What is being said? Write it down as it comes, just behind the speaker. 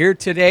Here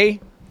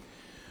today.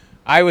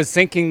 I was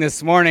thinking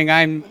this morning,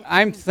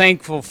 I'm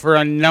thankful for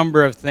a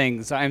number of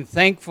things. I'm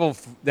thankful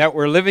that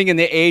we're living in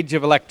the age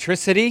of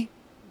electricity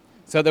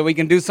so that we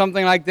can do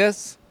something like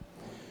this.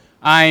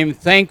 I'm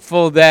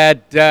thankful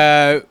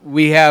that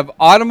we have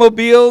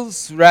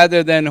automobiles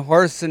rather than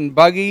horse and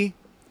buggy,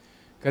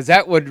 because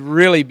that would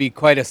really be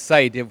quite a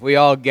sight if we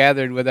all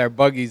gathered with our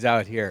buggies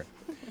out here.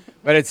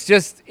 But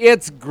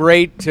it's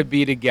great to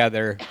be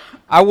together.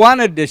 I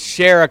wanted to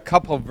share a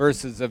couple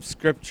verses of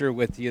scripture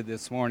with you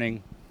this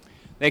morning.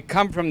 They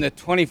come from the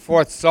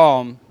 24th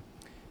Psalm,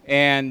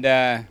 and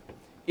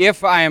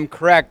if I am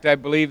correct, I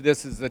believe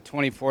this is the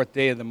 24th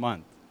day of the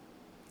month.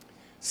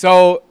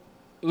 So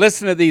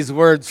listen to these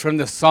words from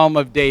the Psalm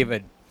of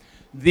David.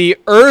 The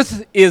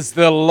earth is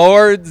the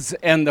Lord's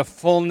and the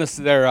fullness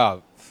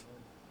thereof.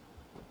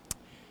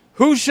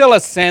 Who shall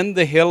ascend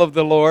the hill of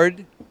the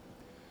Lord?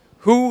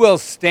 Who will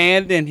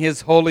stand in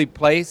his holy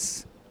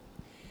place?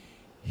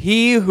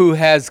 He who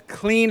has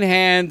clean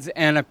hands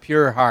and a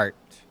pure heart,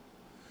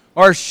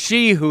 or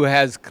she who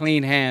has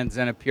clean hands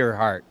and a pure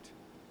heart,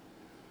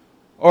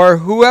 or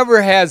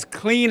whoever has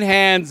clean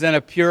hands and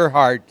a pure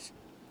heart,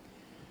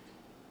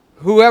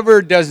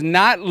 whoever does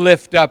not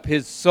lift up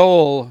his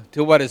soul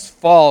to what is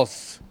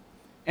false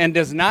and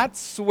does not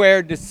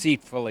swear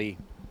deceitfully,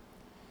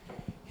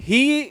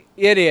 he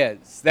it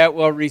is that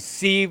will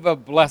receive a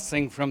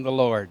blessing from the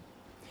Lord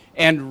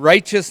and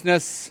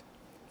righteousness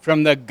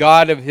from the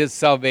God of his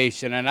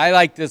salvation. And I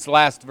like this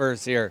last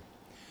verse here.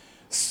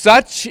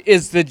 Such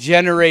is the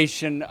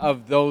generation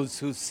of those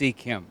who seek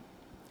him,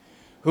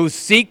 who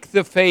seek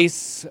the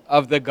face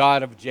of the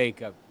God of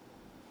Jacob.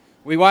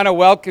 We want to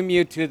welcome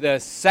you to the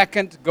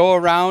second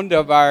go-around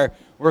of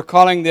we're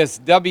calling this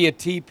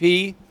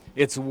WTP.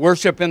 It's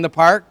Worship in the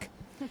Park.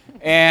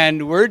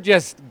 And we're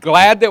just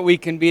glad that we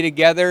can be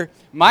together.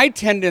 My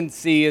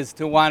tendency is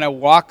to want to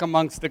walk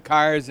amongst the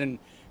cars and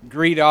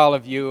greet all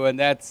of you, and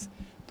that's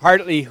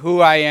partly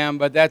who I am,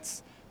 but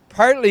that's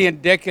partly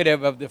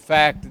indicative of the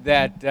fact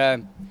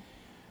that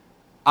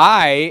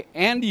I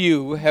and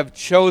you have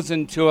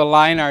chosen to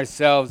align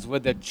ourselves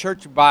with a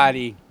church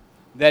body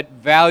that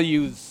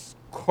values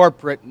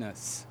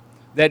corporateness,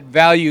 that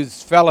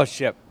values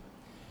fellowship.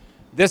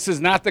 This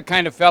is not the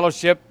kind of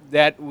fellowship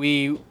that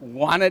we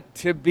want it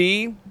to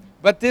be,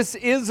 but this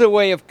is a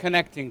way of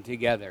connecting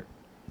together.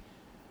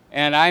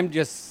 And I'm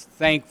just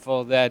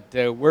thankful that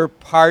we're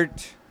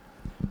part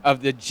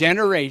of the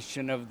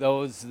generation of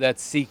those that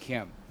seek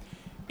him.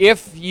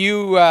 If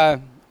you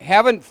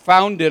haven't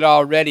found it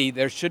already,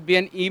 there should be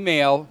an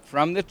email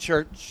from the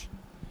church,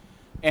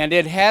 and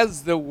it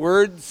has the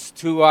words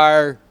to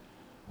our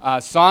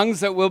songs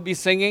that we'll be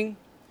singing.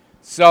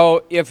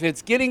 So if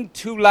it's getting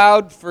too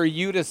loud for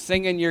you to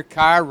sing in your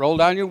car, roll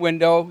down your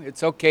window.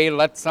 It's okay,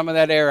 let some of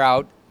that air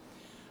out.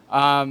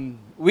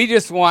 We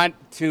just want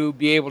to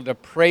be able to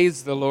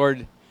praise the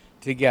Lord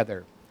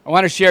together. I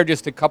want to share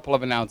just a couple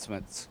of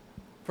announcements.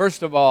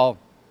 First of all,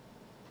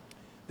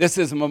 this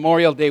is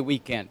Memorial Day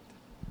weekend,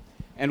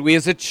 and we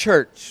as a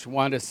church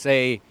want to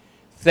say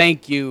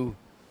thank you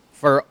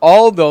for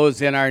all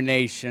those in our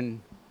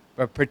nation,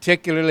 but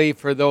particularly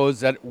for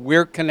those that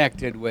we're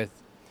connected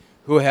with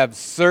who have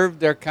served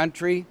their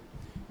country.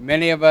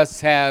 Many of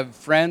us have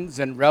friends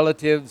and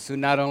relatives who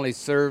not only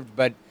served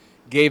but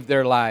gave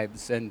their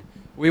lives, and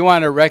we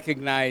want to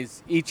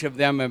recognize each of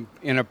them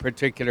in a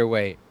particular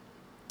way.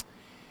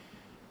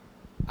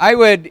 I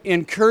would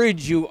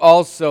encourage you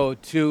also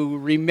to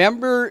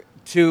remember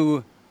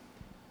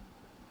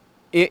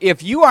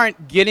if you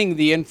aren't getting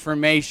the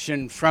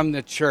information from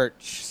the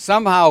church,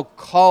 somehow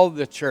call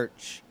the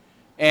church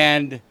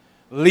and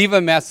leave a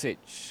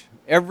message.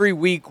 Every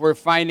week we're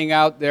finding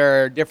out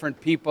there are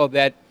different people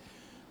that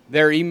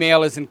their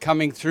email isn't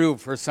coming through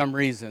for some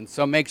reason.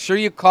 So make sure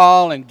you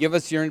call and give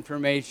us your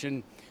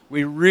information.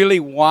 We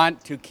really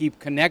want to keep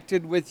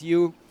connected with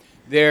you.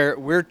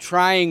 We're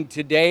trying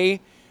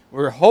today.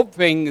 We're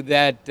hoping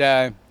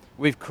that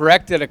we've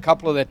corrected a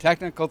couple of the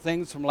technical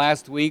things from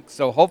last week,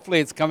 so hopefully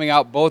it's coming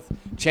out both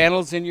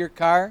channels in your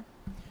car,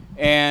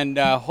 and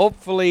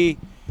hopefully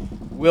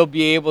we'll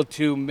be able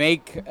to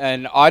make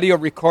an audio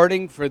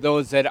recording for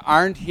those that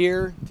aren't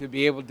here to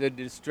be able to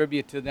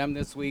distribute to them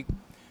this week.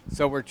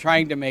 So we're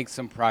trying to make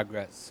some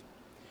progress.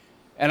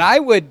 And I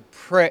would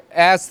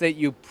ask that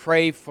you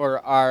pray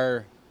for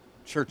our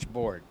church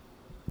board.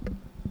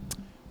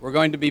 We're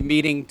going to be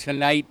meeting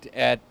tonight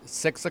at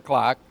 6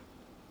 o'clock.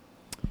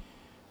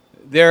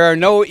 There are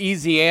no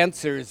easy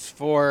answers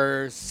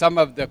for some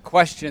of the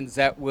questions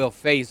that we'll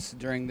face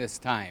during this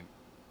time.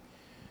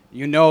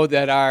 You know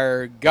that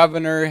our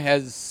governor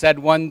has said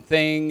one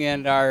thing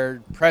and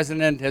our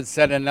president has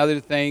said another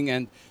thing,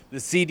 and the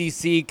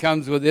CDC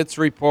comes with its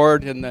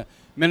report and the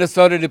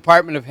Minnesota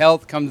Department of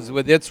Health comes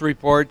with its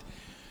report.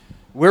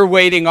 We're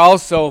waiting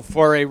also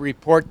for a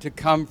report to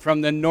come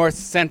from the North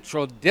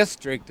Central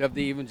District of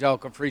the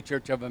Evangelical Free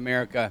Church of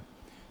America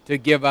to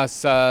give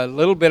us a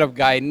little bit of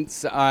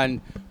guidance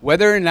on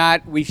whether or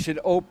not we should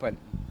open,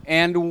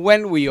 and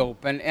when we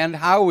open, and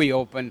how we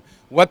open,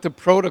 what the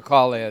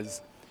protocol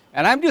is.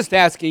 And I'm just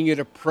asking you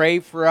to pray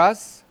for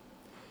us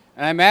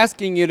And I'm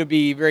asking you to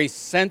be very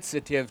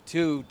sensitive,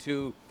 too,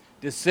 to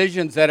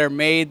decisions that are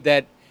made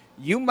that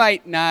you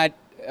might not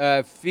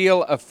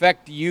feel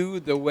affect you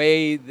the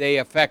way they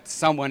affect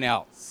someone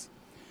else.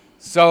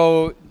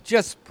 So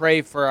just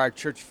pray for our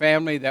church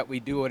family that we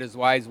do what is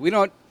wise. We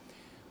don't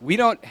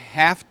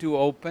have to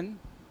open.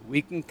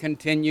 We can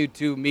continue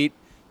to meet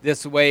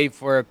this way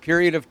for a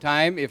period of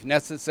time if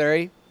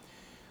necessary,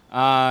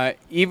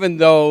 even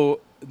though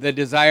the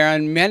desire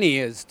on many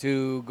is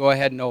to go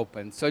ahead and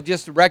open. So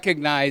just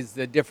recognize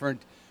the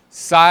different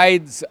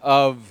sides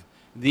of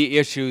the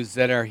issues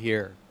that are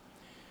here.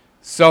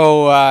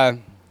 So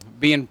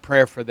be in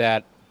prayer for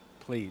that,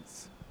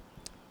 please.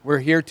 We're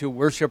here to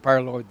worship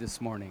our Lord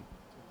this morning.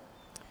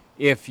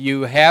 If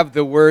you have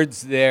the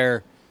words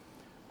there,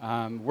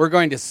 we're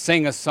going to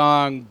sing a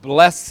song,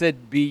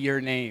 Blessed Be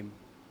Your Name.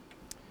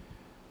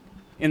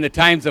 In the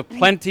times of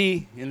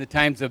plenty, in the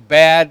times of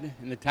bad,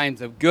 in the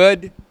times of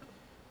good,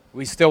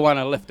 we still want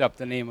to lift up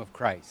the name of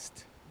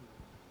Christ.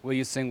 Will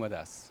you sing with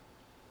us?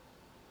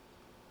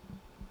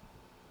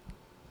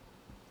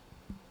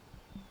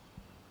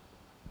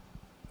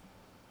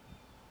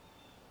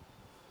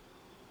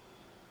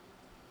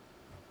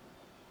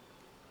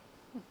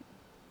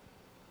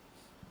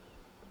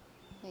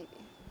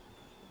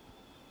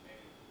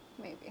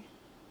 Maybe.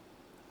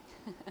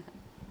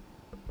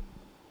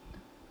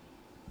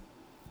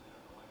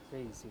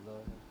 Praise you,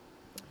 Lord.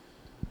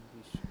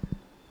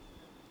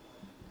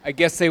 I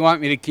guess they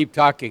want me to keep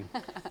talking.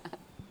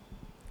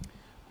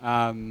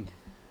 And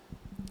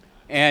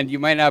you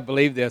might not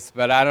believe this,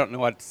 but I don't know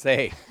what to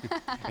say,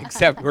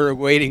 except we're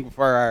waiting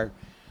for our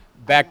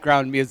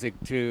background music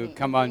to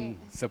come on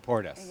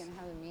support us. Are you going to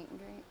have a meet and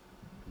greet?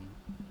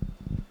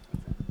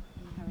 Are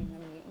you having a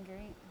meet and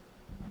greet?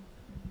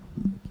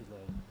 Thank you,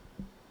 Lord.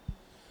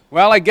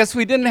 Well, I guess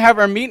we didn't have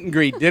our meet and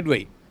greet, did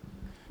we?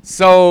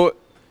 So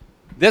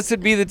this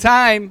would be the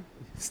time.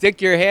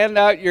 Stick your hand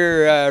out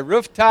your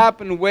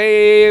rooftop and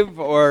wave,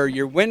 or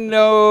your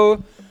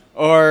window,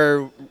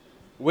 or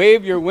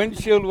wave your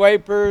windshield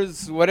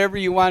wipers, whatever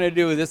you want to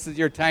do. This is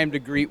your time to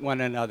greet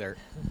one another.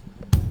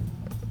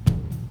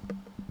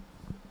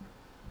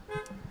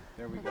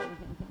 There we go.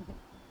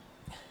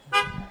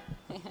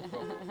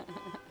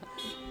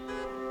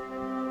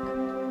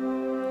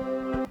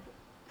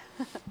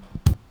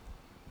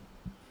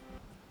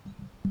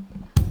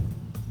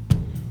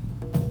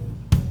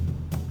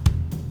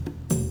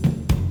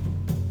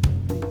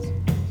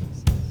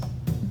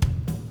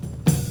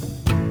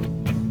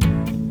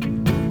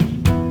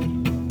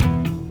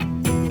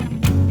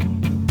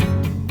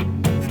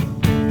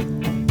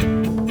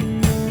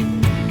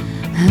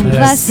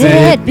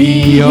 Blessed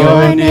be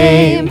your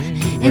name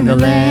in the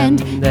land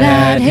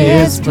that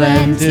is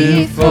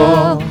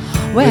plentiful,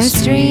 where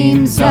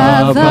streams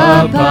of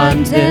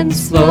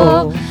abundance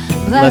flow.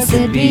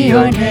 Blessed be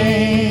your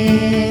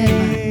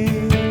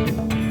name.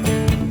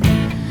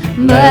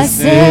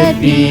 Blessed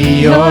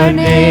be your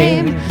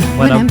name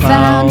when I'm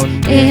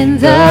found in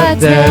the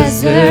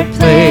desert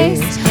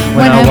place,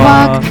 when I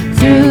walk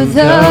through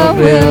the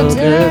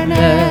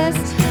wilderness.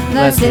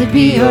 Blessed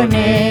be your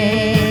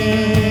name.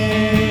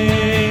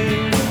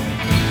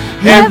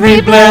 Every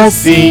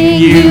blessing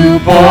you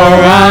pour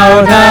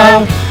out,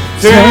 I'll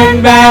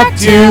turn back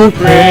to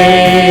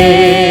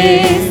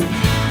praise.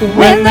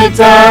 When the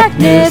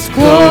darkness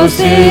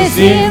closes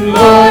in,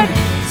 Lord,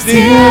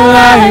 still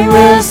I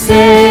will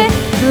say,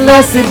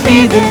 blessed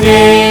be the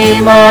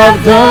name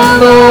of the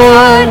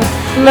Lord.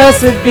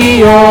 Blessed be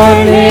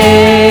your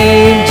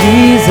name,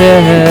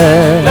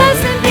 Jesus.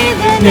 Blessed be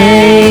the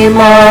name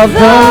of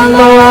the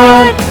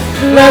Lord.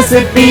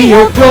 Blessed be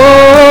your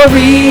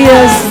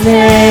glorious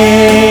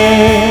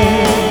name.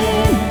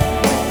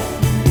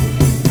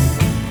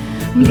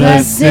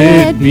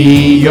 Blessed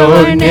be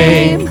your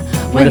name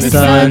when the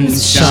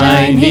sun's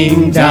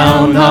shining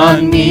down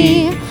on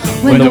me,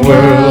 when the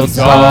world's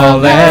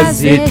all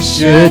as it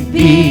should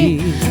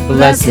be.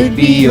 Blessed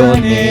be your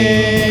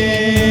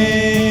name.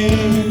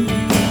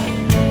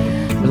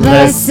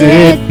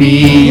 Blessed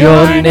be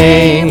your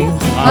name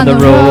on the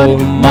road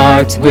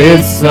marked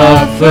with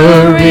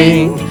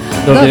suffering,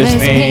 though there's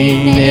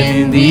pain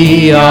in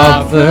the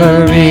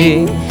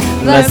offering.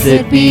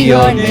 Blessed be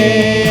your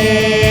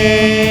name.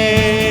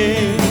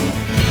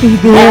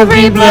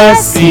 Every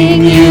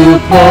blessing you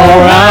pour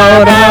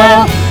out,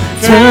 I'll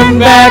turn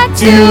back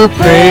to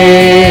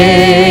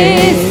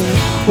praise.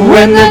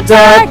 When the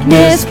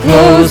darkness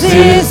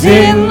closes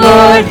in,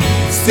 Lord,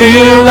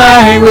 still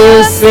I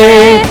will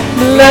say,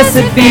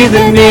 blessed be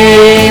the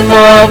name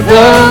of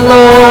the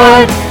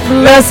Lord.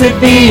 Blessed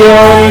be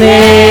your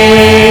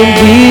name,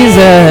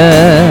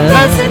 Jesus.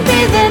 Blessed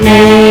be the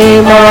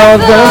name of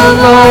the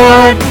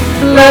Lord.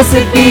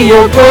 Blessed be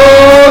your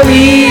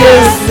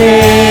glorious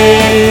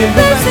name.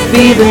 Blessed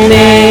be the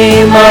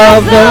name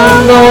of the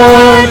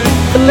Lord.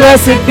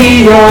 Blessed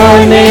be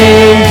your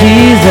name,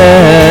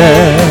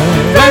 Jesus.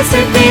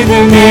 Blessed be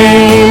the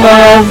name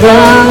of the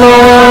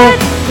Lord.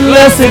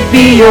 Blessed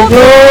be your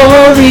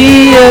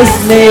glorious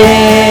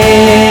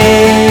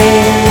name.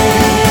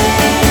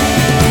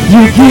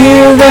 You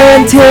give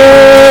and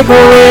take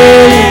away.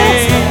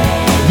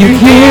 You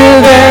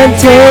give and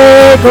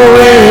take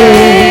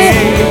away.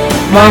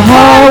 My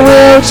heart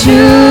will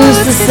choose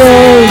to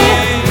say,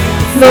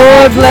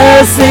 Lord,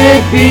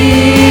 blessed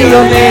be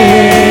your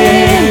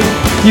name.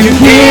 You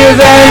give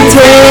and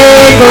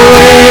take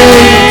away.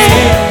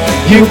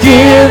 You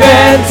give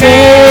and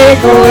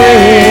take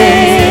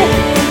away.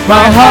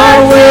 My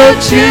heart will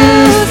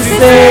choose to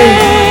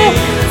say,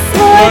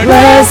 Lord,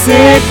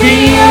 blessed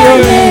be your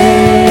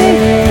name.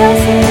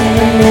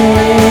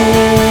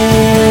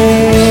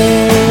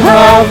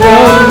 Of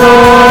the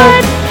Lord,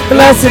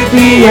 blessed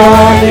be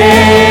your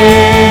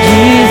name,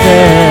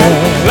 Jesus.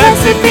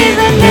 Blessed be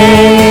the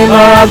name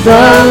of the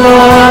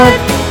Lord.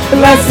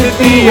 Blessed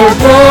be your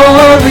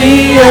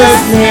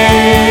glorious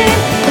name.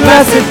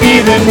 Blessed be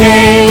the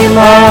name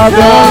of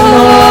the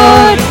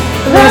Lord.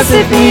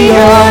 Blessed be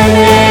your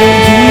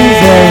name,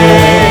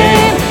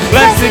 Jesus.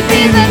 Blessed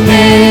be the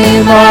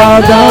name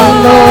of the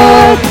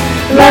Lord.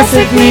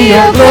 Blessed be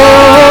your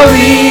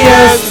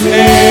glorious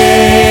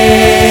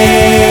name.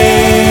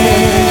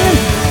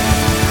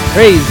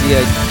 Praise you,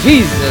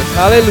 Jesus.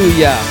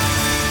 Hallelujah.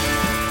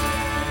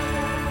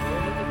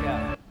 Glory to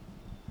God.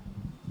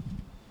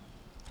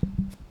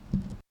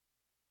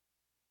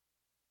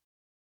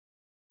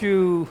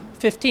 Through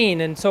 15,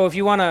 and so if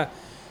you want to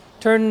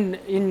turn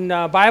in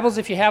Bibles,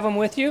 if you have them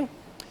with you,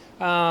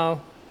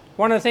 one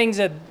of the things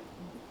that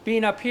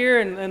being up here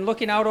and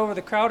looking out over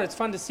the crowd, it's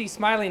fun to see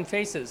smiling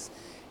faces,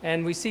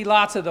 and we see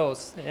lots of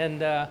those,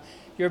 and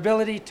your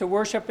ability to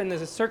worship in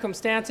the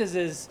circumstances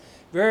is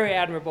very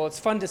admirable. It's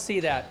fun to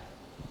see that.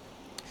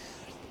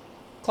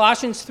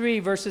 Colossians 3,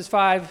 verses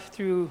 5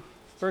 through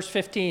verse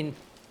 15.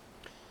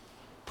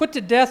 Put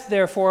to death,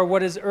 therefore,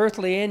 what is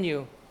earthly in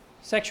you: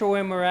 sexual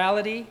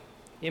immorality,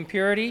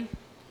 impurity,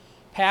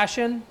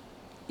 passion,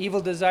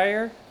 evil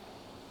desire,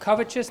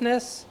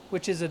 covetousness,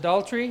 which is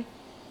adultery.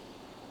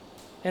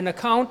 And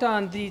account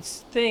on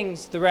these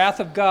things the wrath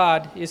of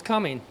God is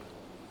coming.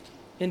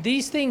 In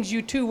these things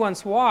you too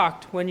once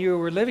walked when you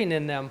were living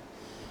in them,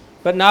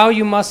 but now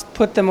you must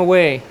put them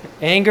away: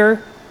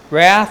 anger,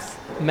 wrath,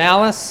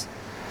 malice,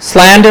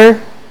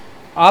 slander,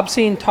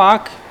 obscene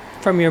talk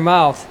from your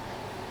mouth.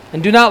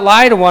 And do not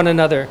lie to one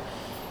another,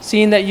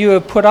 seeing that you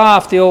have put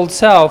off the old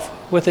self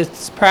with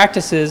its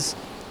practices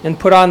and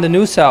put on the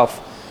new self,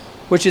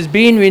 which is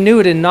being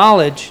renewed in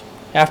knowledge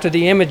after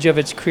the image of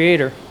its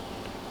creator.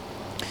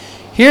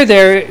 Here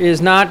there is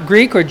not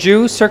Greek or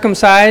Jew,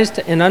 circumcised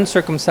and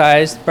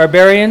uncircumcised,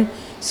 barbarian,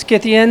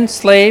 Scythian,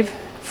 slave,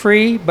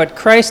 free, but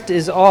Christ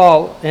is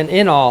all and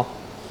in all.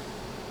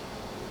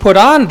 Put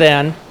on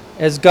then,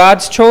 as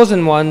God's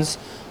chosen ones,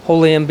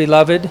 holy and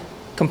beloved,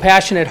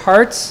 compassionate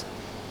hearts,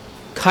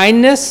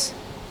 kindness,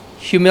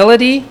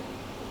 humility,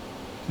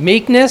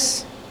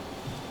 meekness,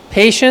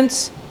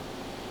 patience,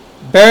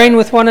 bearing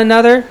with one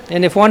another,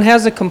 and if one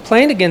has a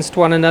complaint against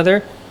one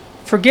another,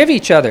 forgive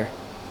each other.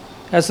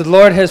 As the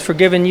Lord has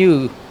forgiven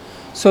you,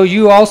 so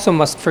you also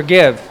must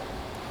forgive.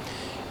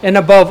 And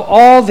above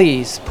all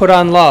these, put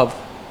on love,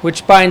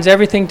 which binds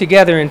everything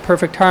together in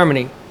perfect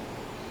harmony.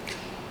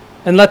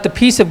 And let the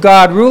peace of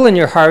God rule in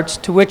your hearts,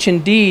 to which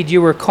indeed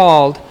you were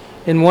called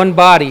in one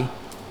body,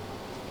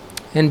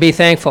 and be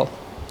thankful.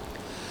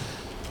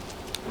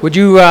 Would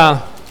you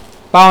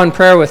bow in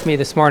prayer with me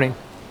this morning?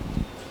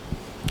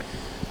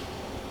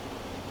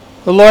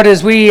 The Lord,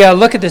 as we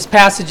look at this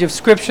passage of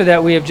Scripture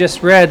that we have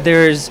just read,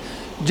 there's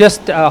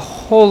just a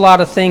whole lot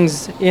of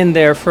things in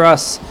there for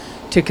us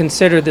to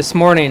consider this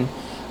morning.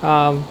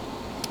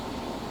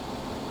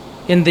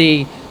 In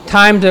the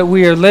time that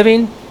we are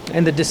living,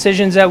 and the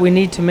decisions that we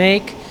need to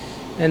make,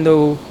 and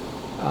the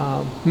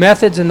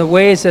methods and the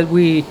ways that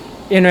we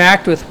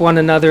interact with one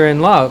another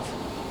in love.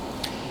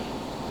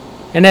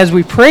 And as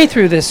we pray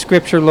through this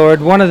Scripture,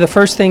 Lord, one of the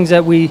first things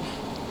that we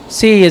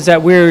see is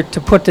that we're to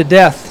put to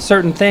death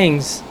certain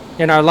things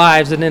in our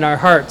lives and in our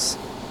hearts.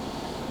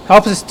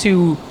 Help us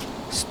to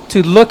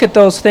look at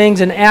those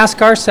things and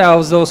ask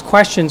ourselves those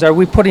questions. Are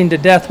we putting to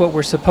death what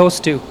we're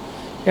supposed to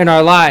in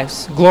our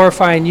lives,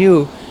 glorifying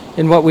you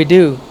in what we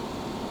do?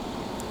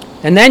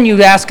 And then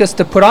you ask us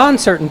to put on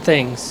certain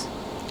things.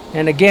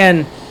 And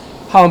again,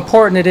 how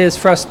important it is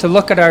for us to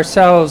look at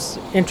ourselves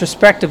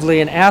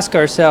introspectively and ask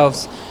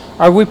ourselves,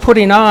 are we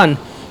putting on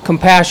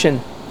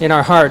compassion in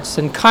our hearts,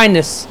 and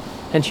kindness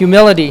and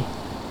humility,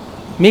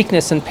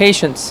 meekness and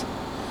patience?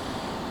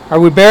 Are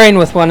we bearing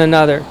with one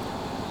another?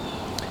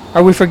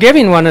 Are we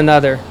forgiving one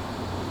another?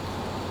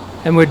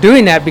 And we're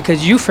doing that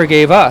because you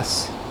forgave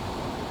us.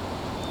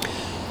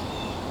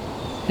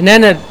 And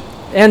then it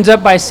ends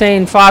up by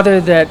saying, Father,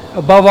 that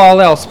above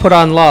all else, put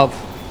on love,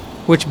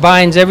 which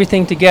binds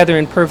everything together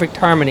in perfect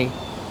harmony.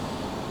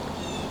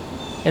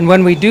 And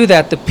when we do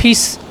that, the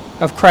peace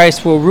of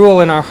Christ will rule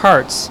in our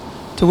hearts,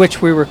 to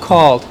which we were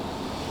called.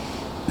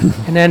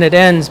 And then it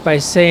ends by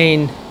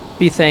saying,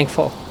 be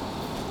thankful.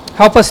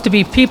 Help us to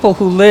be people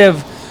who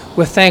live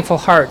with thankful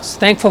hearts,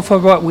 thankful for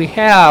what we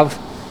have,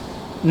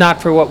 not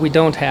for what we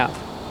don't have.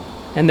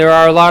 And there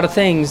are a lot of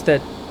things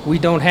that we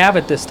don't have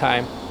at this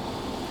time.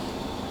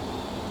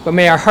 But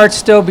may our hearts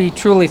still be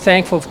truly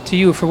thankful to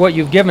you for what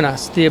you've given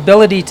us, the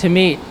ability to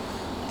meet,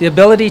 the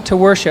ability to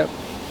worship,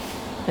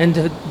 and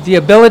the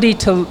ability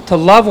to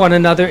love one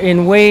another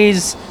in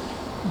ways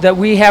that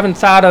we haven't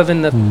thought of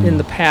in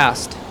the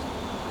past.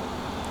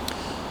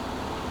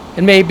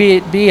 And maybe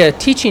it be a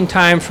teaching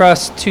time for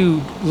us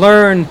to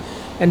learn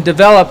and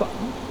develop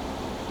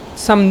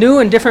some new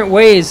and different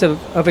ways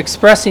of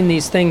expressing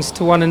these things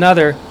to one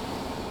another,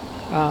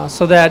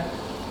 so that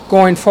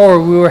going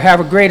forward we will have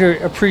a greater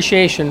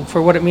appreciation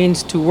for what it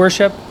means to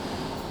worship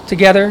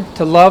together,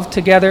 to love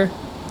together,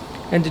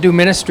 and to do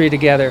ministry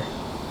together.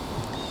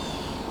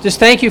 Just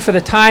thank you for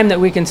the time that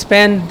we can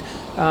spend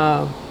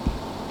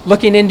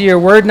looking into your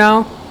word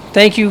now.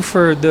 Thank you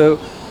for the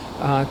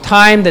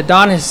time that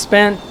Don has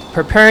spent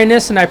preparing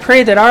this, and I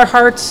pray that our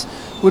hearts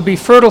would be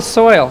fertile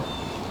soil,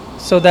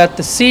 so that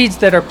the seeds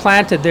that are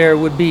planted there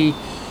would be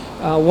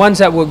ones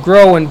that would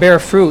grow and bear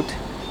fruit,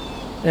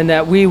 and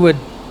that we would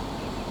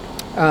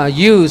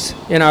use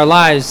in our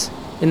lives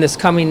in this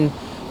coming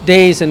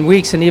days and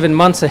weeks and even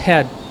months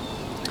ahead.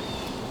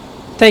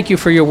 Thank you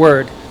for your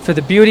word, for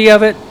the beauty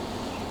of it,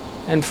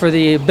 and for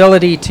the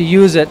ability to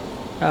use it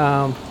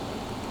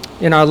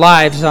in our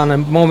lives on a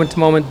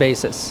moment-to-moment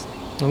basis.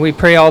 And we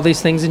pray all these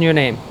things in your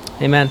name.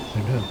 Amen.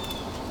 Amen.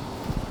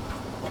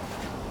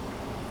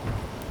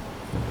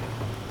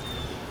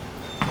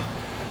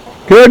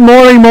 Good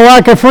morning,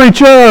 Malacca Free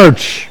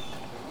Church.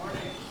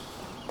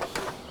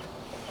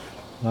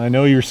 I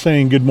know you're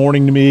saying good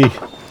morning to me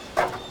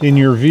in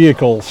your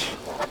vehicles.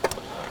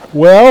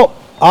 Well,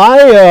 I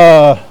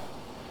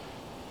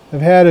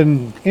have had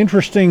an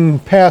interesting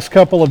past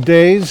couple of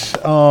days.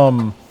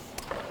 I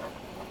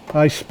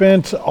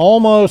spent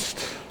almost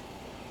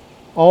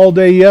all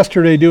day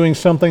yesterday doing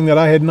something that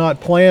I had not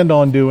planned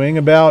on doing.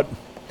 About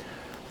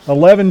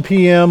 11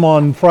 p.m.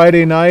 on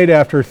Friday night,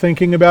 after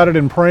thinking about it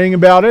and praying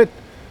about it,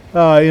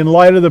 in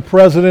light of the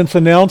president's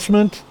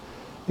announcement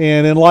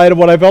and in light of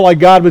what I felt like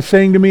God was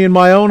saying to me in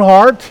my own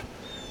heart,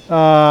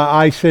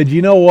 I said,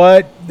 you know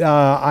what,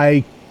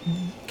 I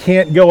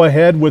can't go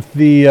ahead with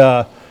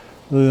the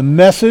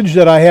message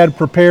that I had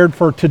prepared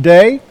for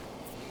today.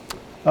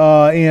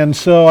 And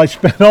so I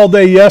spent all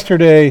day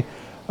yesterday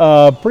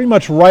pretty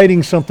much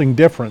writing something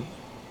different.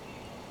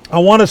 I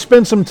want to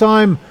spend some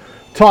time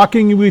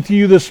talking with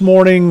you this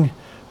morning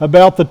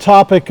about the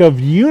topic of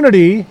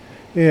unity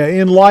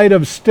in light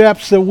of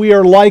steps that we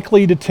are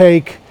likely to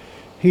take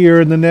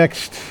here in the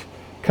next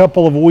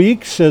couple of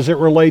weeks as it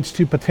relates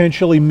to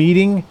potentially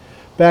meeting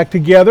back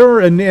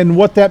together and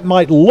what that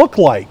might look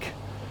like.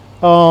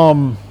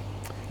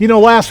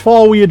 Last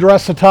fall we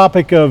addressed the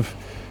topic of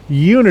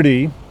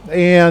unity,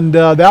 and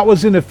that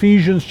was in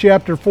Ephesians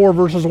chapter 4,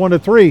 verses 1 to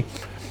 3.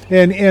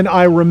 And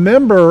I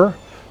remember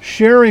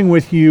sharing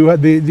with you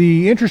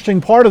the interesting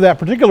part of that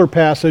particular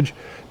passage,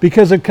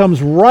 because it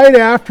comes right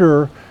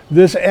after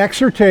this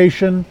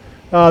exhortation,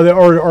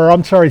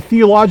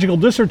 theological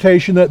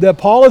dissertation that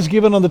Paul has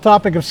given on the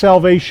topic of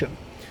salvation.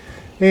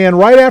 And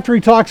right after he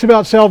talks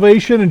about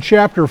salvation in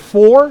chapter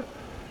 4,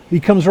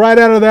 he comes right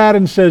out of that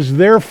and says,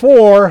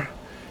 therefore,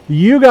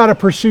 you got to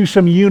pursue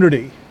some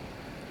unity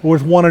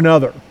with one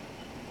another.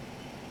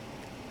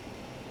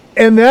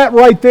 And that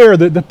right there,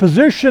 the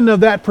position of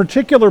that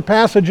particular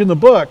passage in the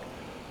book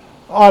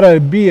ought to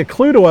be a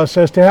clue to us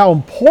as to how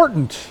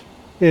important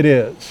it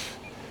is.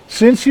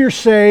 Since you're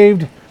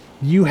saved,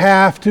 you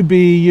have to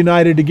be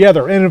united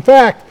together. And in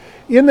fact,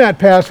 in that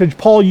passage,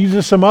 Paul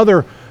uses some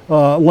other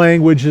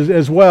language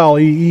as well.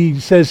 He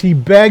says he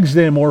begs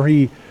them, or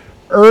he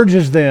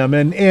urges them,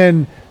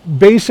 and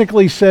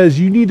basically says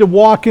you need to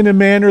walk in a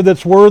manner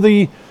that's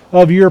worthy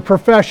of your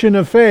profession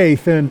of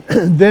faith, and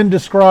then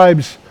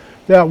describes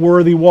that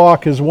worthy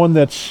walk as one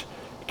that's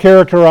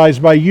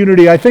characterized by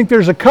unity. I think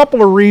there's a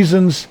couple of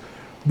reasons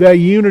that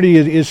unity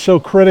is so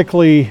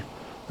critically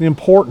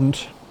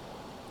important.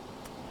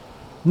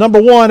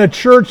 Number one, a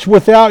church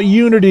without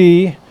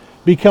unity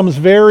becomes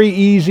very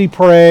easy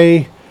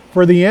prey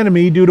for the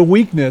enemy due to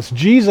weakness.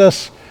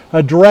 Jesus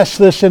addressed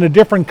this in a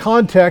different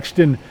context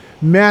in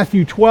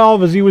Matthew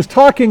 12 as he was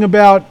talking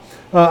about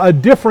a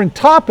different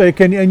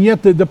topic, and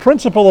yet the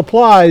principle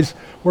applies,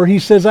 where he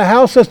says, a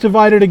house that's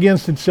divided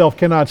against itself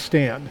cannot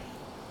stand.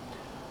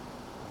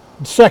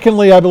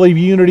 Secondly, I believe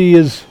unity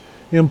is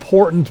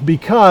important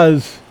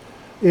because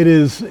it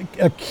is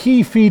a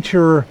key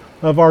feature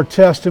of our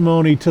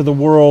testimony to the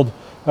world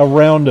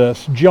around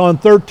us. John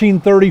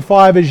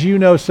 13:35, as you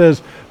know,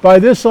 says, by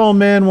this all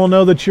men will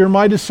know that you're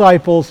my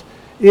disciples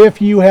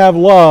if you have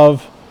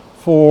love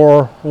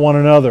for one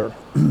another.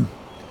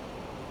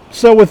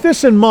 So with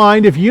this in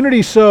mind, if unity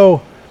is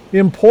so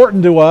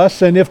important to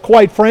us, and if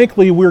quite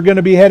frankly we're going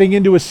to be heading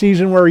into a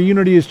season where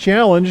unity is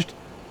challenged,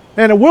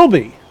 and it will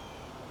be,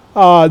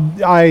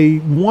 I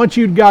want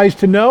you guys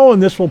to know,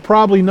 and this will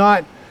probably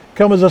not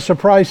come as a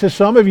surprise to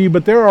some of you,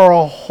 but there are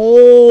a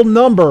whole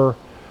number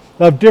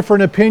of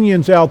different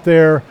opinions out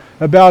there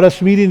about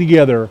us meeting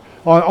together.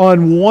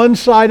 On one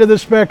side of the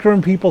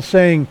spectrum, people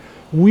saying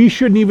we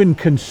shouldn't even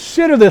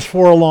consider this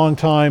for a long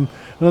time.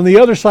 And on the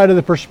other side of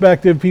the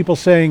perspective, people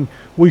saying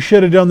we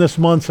should have done this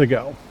months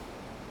ago.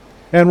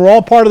 And we're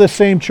all part of the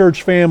same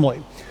church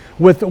family.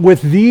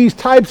 With these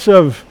types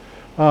of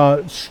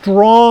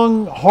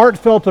strong,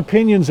 heartfelt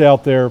opinions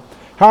out there.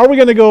 How are we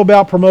going to go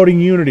about promoting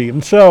unity?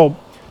 And so,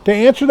 to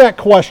answer that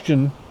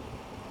question,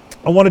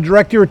 I want to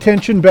direct your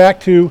attention back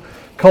to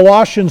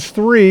Colossians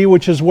 3,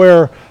 which is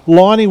where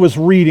Lonnie was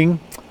reading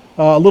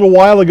a little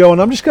while ago.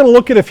 And I'm just going to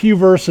look at a few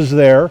verses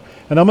there,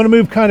 and I'm going to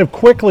move kind of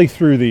quickly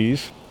through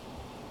these.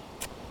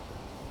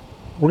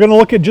 We're going to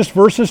look at just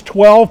verses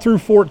 12 through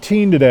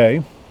 14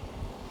 today.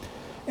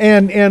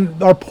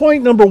 And our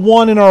point number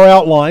one in our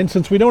outline,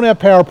 since we don't have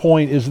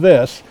PowerPoint, is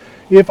this.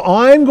 If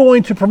I'm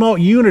going to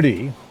promote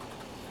unity,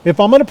 if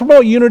I'm going to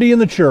promote unity in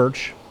the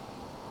church,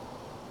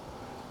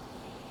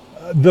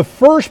 the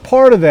first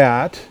part of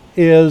that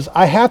is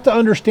I have to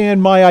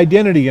understand my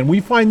identity. And we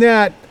find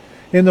that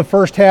in the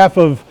first half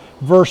of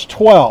verse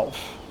 12.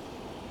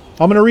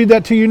 I'm going to read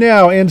that to you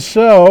now. And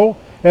so,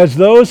 as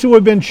those who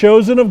have been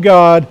chosen of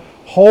God,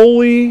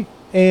 holy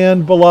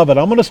and beloved.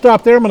 I'm going to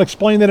stop there. I'm going to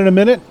explain that in a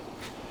minute.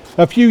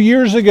 A few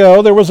years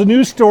ago, there was a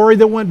news story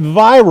that went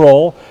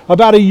viral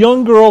about a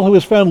young girl who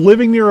was found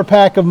living near a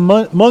pack of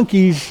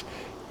monkeys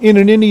in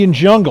an Indian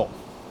jungle.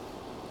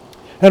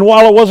 And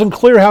while it wasn't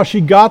clear how she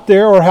got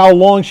there or how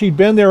long she'd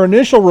been there,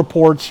 initial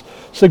reports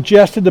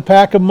suggested the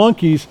pack of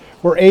monkeys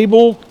were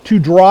able to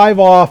drive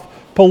off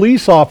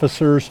police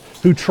officers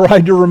who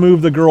tried to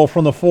remove the girl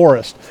from the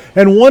forest.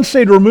 And once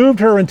they'd removed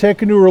her and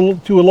taken her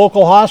to a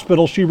local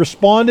hospital, she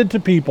responded to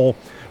people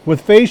with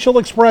facial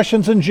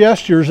expressions and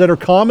gestures that are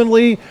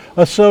commonly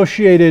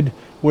associated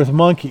with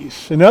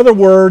monkeys. In other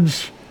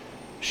words,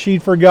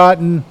 she'd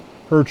forgotten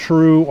her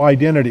true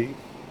identity.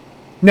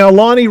 Now,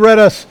 Lonnie read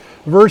us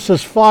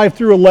verses 5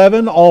 through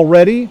 11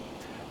 already,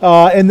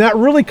 and that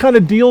really kind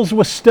of deals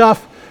with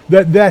stuff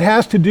that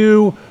has to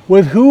do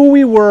with who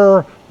we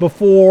were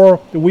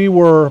before we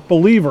were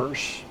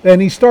believers.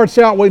 And he starts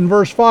out in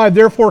verse 5,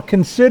 therefore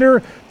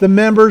consider the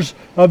members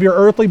of your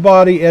earthly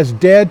body as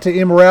dead to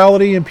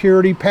immorality,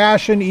 impurity,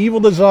 passion, evil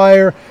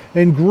desire,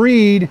 and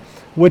greed,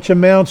 which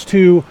amounts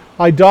to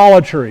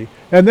idolatry.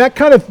 And that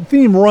kind of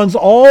theme runs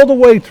all the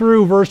way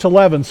through verse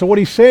 11. So what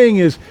he's saying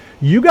is,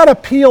 you got to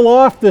peel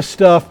off this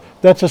stuff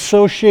that's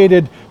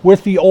associated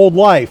with the old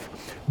life.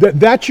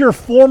 That's your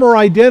former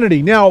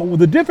identity. Now,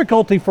 the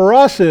difficulty for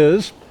us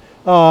is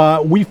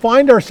we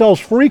find ourselves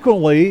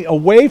frequently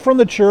away from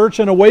the church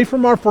and away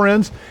from our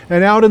friends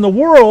and out in the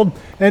world.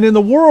 And in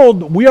the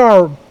world, we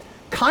are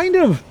kind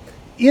of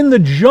in the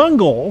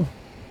jungle,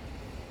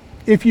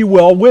 if you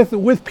will,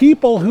 with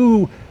people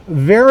who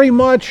very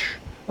much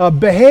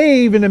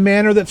behave in a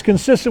manner that's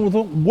consistent with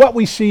what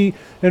we see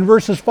in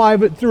verses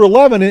 5 through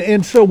 11.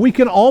 And so we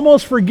can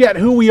almost forget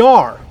who we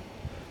are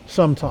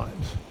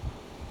sometimes.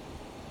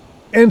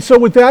 And so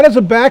with that as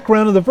a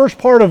background, in the first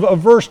part of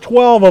verse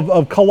 12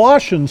 of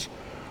Colossians,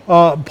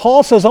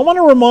 Paul says, I want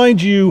to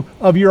remind you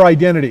of your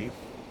identity.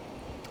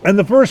 And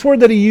the first word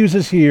that he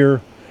uses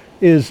here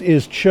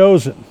is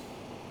chosen.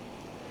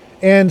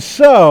 And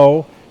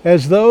so,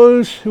 as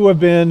those who have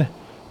been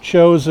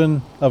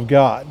chosen of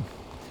God.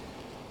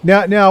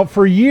 Now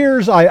for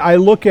years, I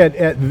look at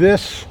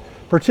this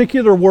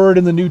particular word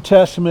in the New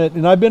Testament,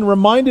 and I've been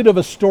reminded of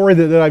a story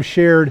that I've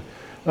shared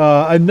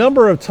a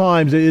number of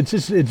times.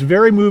 It's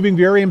very moving,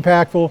 very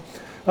impactful.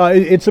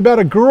 It's about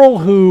a girl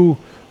who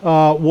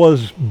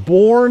was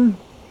born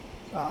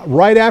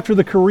right after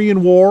the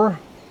Korean War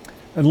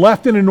and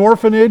left in an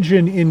orphanage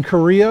in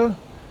Korea,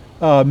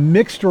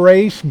 mixed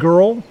race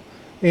girl.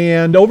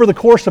 And over the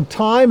course of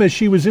time, as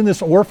she was in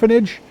this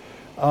orphanage,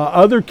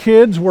 other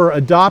kids were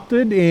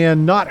adopted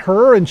and not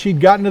her, and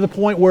she'd gotten to the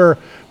point where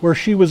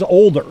she was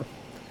older.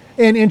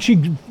 And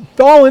she'd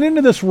fallen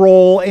into this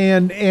role,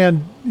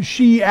 and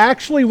she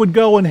actually would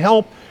go and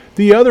help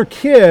the other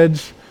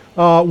kids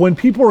when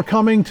people were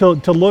coming to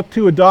look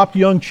to adopt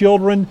young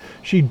children.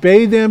 She'd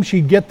bathe them,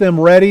 she'd get them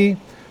ready,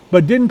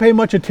 but didn't pay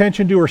much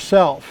attention to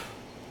herself.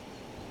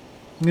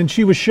 And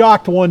she was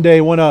shocked one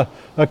day when a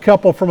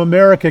couple from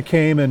America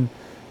came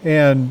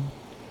and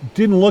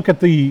didn't look at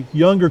the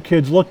younger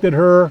kids, looked at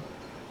her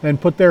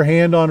and put their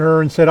hand on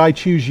her and said, I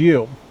choose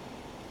you.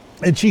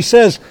 And she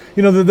says,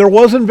 that there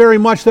wasn't very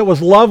much that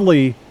was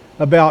lovely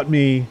about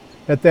me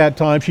at that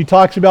time. She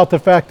talks about the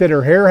fact that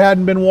her hair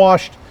hadn't been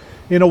washed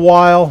in a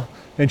while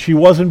and she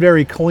wasn't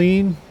very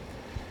clean.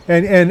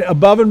 And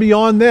above and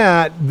beyond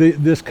that,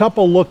 this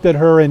couple looked at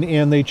her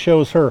and they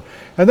chose her.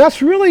 And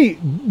that's really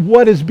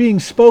what is being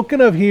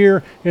spoken of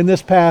here in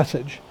this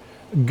passage.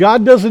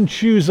 God doesn't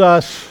choose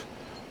us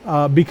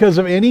because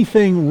of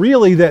anything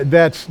really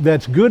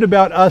that's good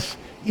about us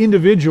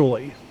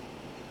individually.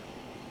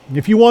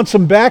 If you want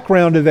some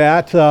background to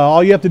that,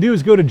 all you have to do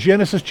is go to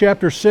Genesis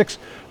chapter 6,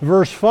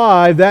 verse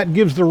 5. That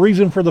gives the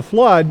reason for the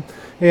flood.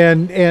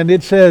 And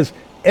it says,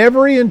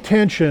 every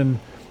intention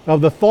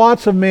of the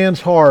thoughts of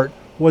man's heart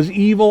was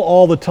evil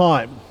all the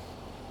time.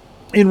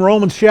 In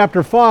Romans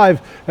chapter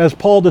 5, as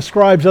Paul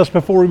describes us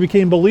before we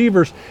became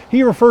believers,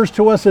 he refers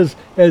to us as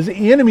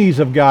enemies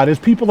of God, as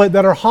people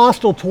that are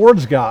hostile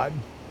towards God.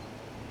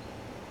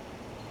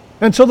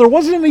 And so there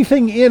wasn't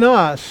anything in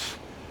us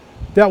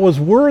that was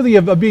worthy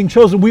of being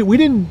chosen. We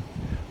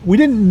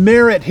didn't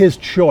merit his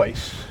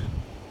choice.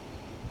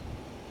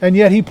 And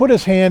yet he put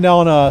his hand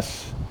on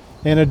us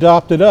and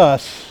adopted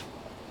us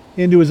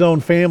into his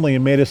own family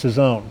and made us his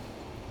own.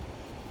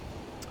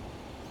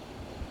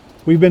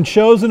 We've been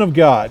chosen of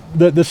God.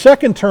 The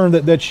second term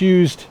that's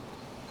used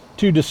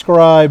to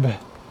describe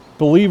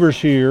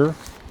believers here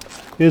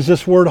is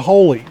this word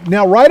holy.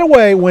 Now, right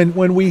away,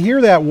 when we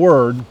hear that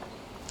word,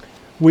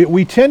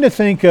 we tend to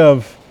think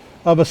of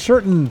a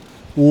certain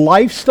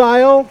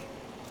lifestyle,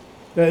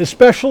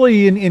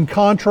 especially in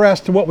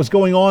contrast to what was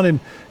going on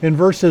in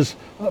verses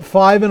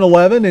 5 and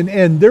 11.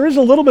 And there is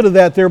a little bit of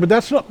that there, but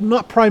that's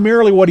not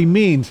primarily what he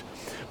means.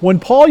 When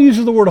Paul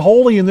uses the word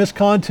holy in this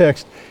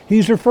context,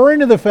 he's referring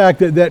to the fact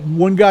that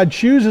when God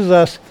chooses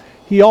us,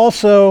 he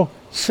also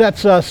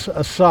sets us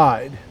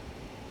aside.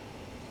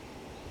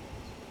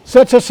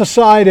 Sets us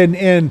aside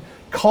and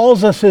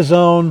calls us his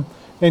own,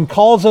 and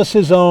calls us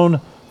his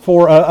own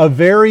for a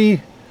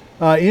very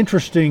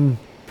interesting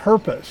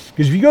purpose.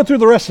 Because if you go through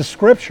the rest of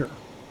Scripture,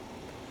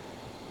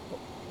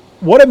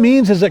 what it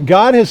means is that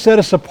God has set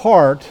us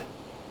apart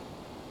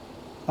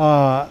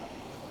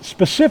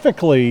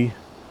specifically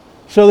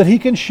so that he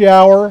can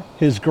shower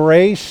his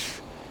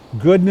grace,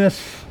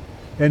 goodness,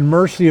 and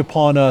mercy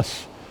upon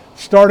us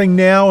starting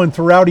now and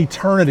throughout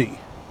eternity.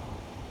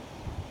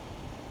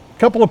 A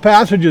couple of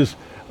passages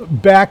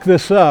back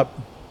this up.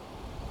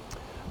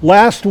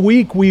 Last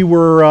week we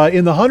were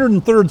in the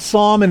 103rd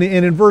Psalm, and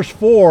in verse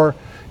 4,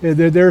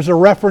 there's a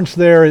reference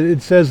there.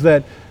 It says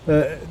that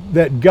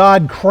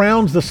God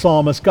crowns the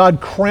psalmist. God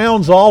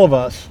crowns all of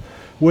us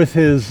with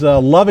his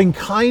loving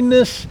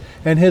kindness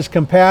and his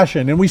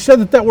compassion. And we said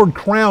that word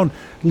crown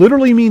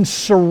literally means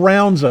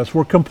surrounds us.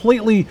 We're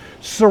completely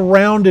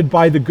surrounded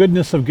by the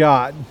goodness of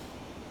God.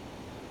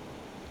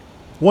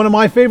 One of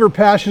my favorite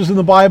passages in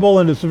the Bible,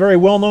 and it's a very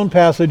well-known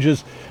passage,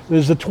 is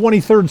the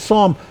 23rd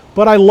Psalm.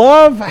 But I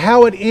love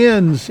how it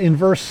ends in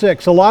verse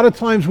 6. A lot of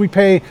times we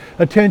pay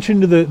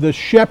attention to the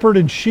shepherd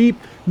and sheep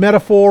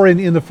metaphor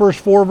in the first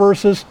 4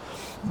 verses.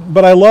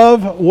 But I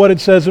love what it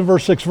says in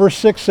verse 6. Verse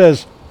 6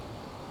 says,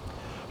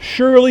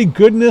 "Surely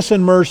goodness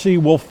and mercy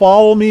will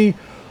follow me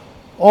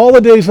all the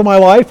days of my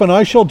life, and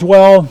I shall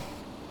dwell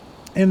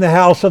in the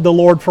house of the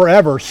Lord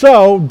forever."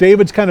 So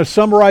David's kind of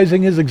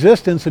summarizing his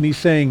existence, and he's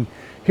saying,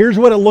 here's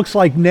what it looks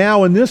like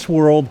now in this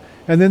world,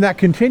 and then that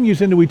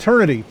continues into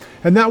eternity.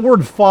 And that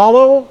word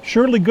follow,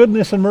 surely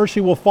goodness and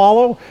mercy will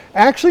follow,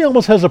 actually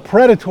almost has a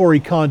predatory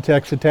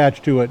context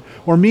attached to it,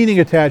 or meaning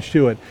attached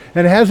to it.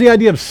 And it has the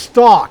idea of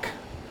stalk.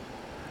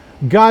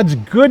 God's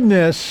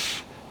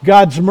goodness,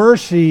 God's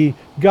mercy,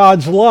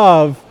 God's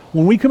love,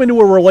 when we come into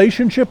a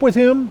relationship with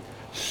him,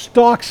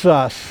 stalks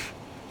us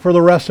for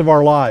the rest of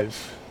our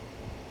lives.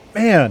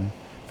 Man,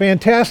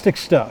 fantastic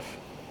stuff.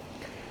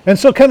 And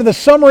so kind of the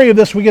summary of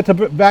this, we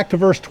get back to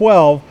verse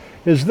 12,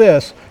 is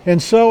this: "And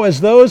so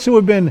as those who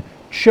have been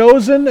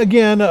chosen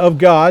again of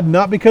God,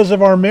 not because of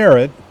our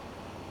merit,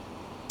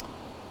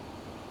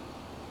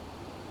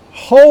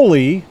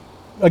 holy,"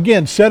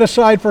 again, set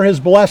aside for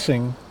his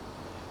blessing,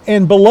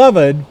 and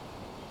beloved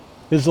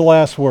is the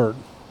last word.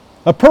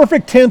 A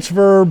perfect tense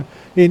verb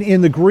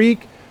in the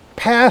Greek,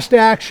 past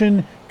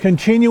action,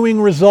 continuing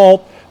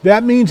result.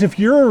 That means if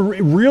you're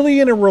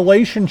really in a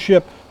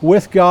relationship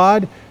with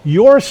God,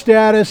 your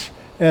status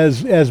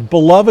as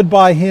beloved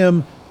by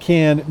him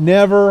can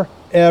never,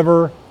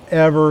 ever,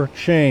 ever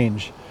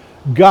change.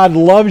 God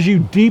loves you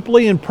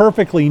deeply and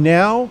perfectly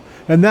now,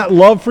 and that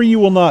love for you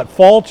will not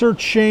falter,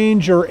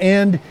 change, or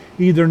end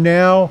either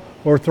now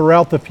or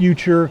throughout the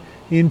future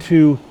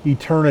into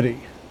eternity.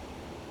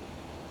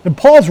 And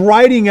Paul's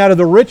writing out of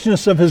the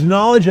richness of his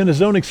knowledge and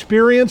his own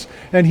experience,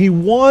 and he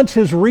wants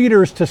his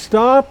readers to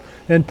stop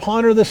and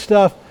ponder this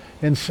stuff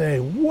and say,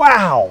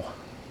 wow,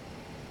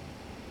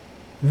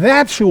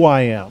 that's who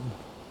I am.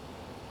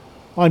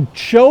 I'm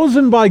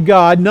chosen by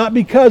God, not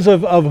because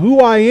of who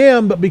I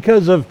am, but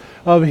because of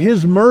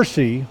his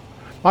mercy.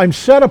 I'm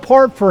set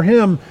apart for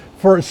him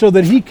so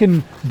that he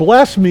can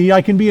bless me.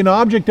 I can be an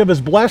object of his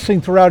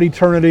blessing throughout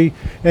eternity.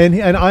 And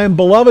I am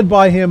beloved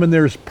by him, and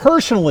there's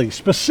personally,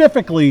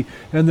 specifically,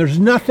 and there's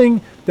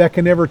nothing that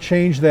can ever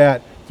change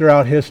that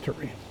throughout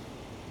history.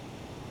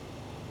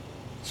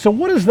 So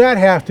what does that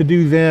have to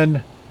do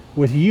then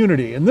with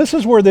unity? And this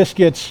is where this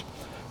gets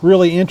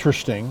really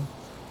interesting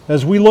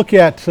as we look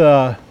at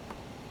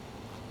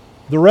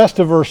the rest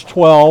of verse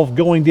 12,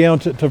 going down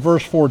to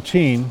verse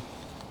 14.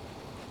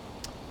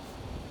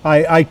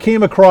 I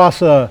came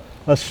across a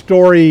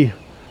story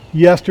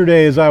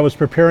yesterday as I was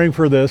preparing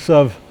for this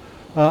of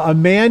a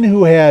man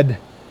who had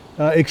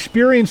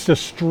experienced a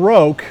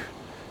stroke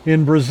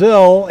in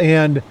Brazil,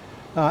 and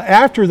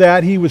after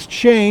that he was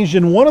changed.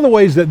 And one of the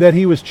ways that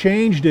he was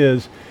changed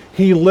is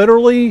he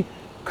literally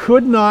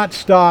could not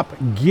stop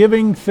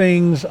giving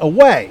things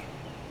away.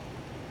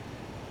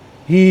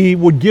 He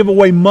would give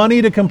away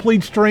money to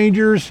complete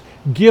strangers,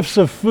 gifts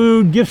of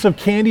food, gifts of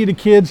candy to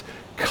kids,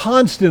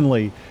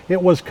 constantly.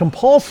 It was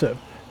compulsive.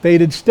 They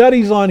did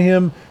studies on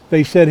him.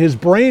 They said his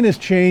brain has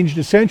changed.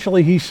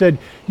 Essentially, he said,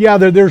 yeah,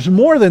 there's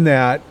more than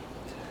that.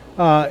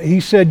 he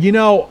said,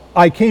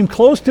 I came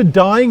close to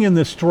dying in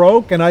the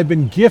stroke, and I've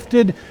been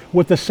gifted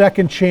with the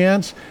second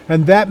chance,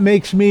 and that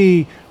makes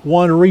me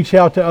want to reach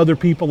out to other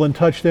people and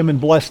touch them and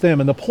bless them.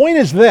 And the point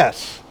is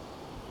this: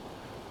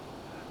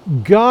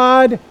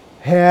 God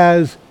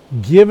has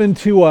given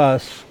to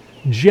us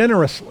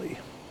generously.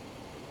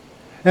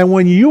 And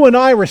when you and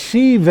I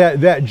receive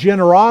that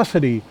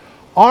generosity,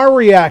 our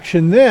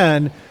reaction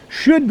then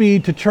should be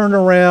to turn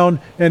around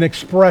and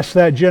express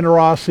that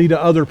generosity to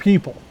other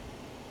people.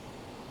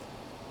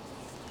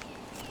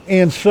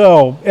 And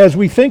so, as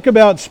we think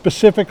about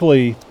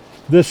specifically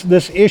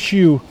this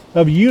issue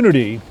of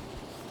unity,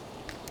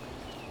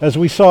 as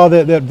we saw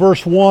that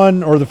verse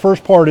 1, or the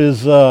first part,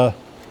 is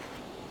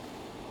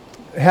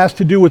has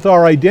to do with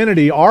our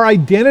identity. Our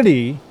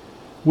identity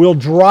will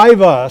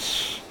drive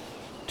us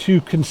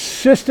to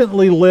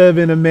consistently live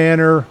in a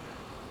manner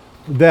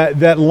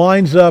that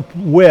lines up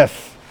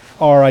with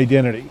our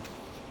identity.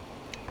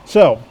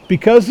 So,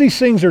 because these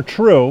things are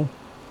true,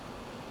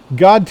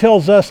 God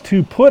tells us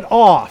to put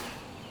on.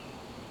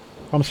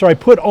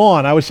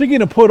 I was thinking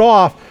to put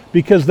off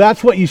because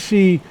that's what you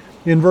see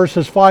in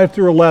verses 5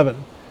 through 11.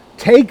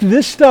 Take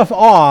this stuff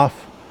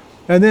off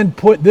and then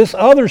put this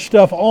other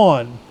stuff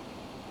on.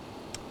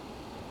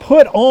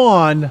 Put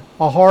on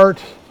a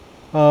heart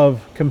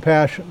of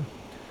compassion.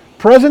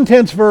 Present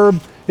tense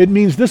verb, it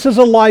means this is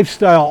a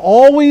lifestyle.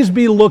 Always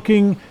be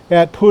looking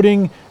at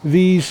putting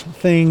these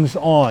things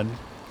on.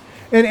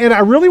 And I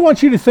really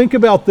want you to think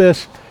about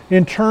this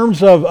in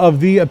terms of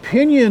the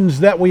opinions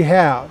that we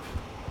have.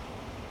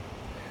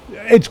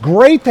 It's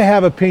great to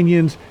have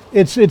opinions.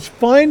 It's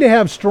fine to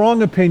have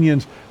strong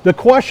opinions. The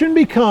question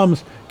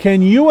becomes,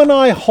 can you and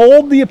I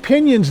hold the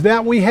opinions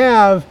that we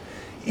have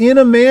in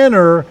a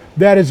manner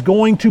that is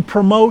going to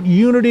promote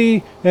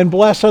unity and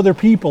bless other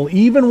people,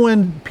 even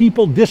when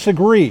people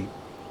disagree?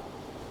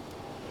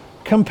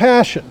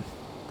 Compassion.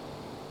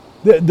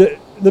 The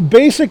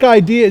basic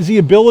idea is the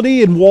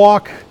ability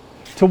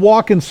to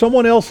walk in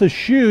someone else's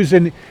shoes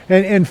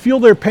and feel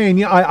their pain.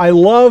 Yeah, I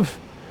love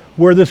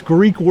where this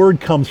Greek word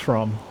comes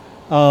from,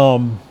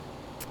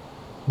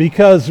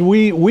 because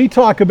we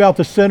talk about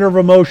the center of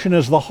emotion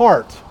as the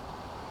heart.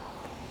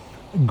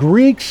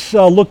 Greeks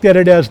looked at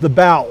it as the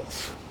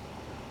bowels.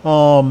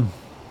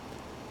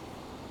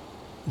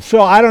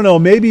 So I don't know,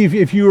 maybe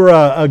if you were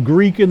a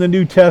Greek in the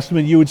New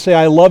Testament, you would say,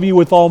 I love you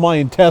with all my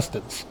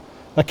intestines.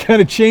 That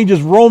kind of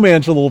changes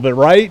romance a little bit,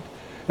 right?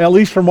 At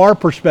least from our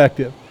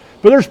perspective.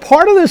 But there's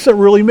part of this that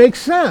really makes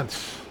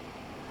sense.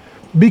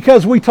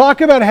 Because we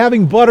talk about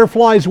having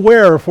butterflies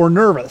where if we're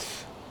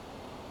nervous?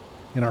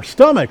 In our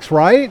stomachs,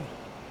 right?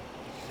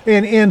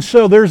 And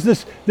so there's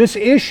this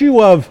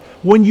issue of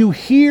when you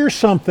hear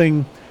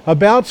something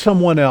about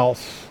someone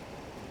else,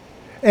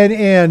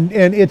 and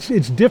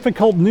it's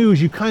difficult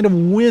news, you kind of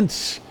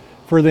wince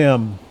for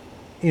them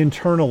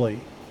internally,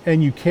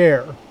 and you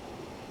care.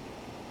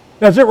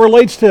 As it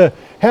relates to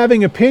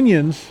having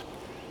opinions,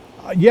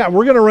 we're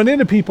going to run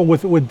into people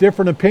with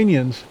different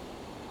opinions.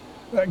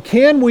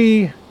 Can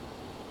we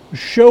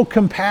show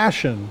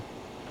compassion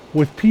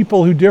with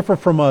people who differ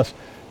from us?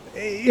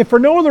 If for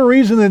no other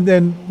reason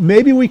than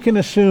maybe we can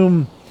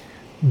assume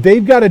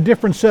they've got a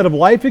different set of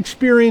life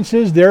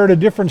experiences, they're at a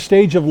different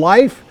stage of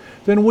life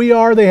than we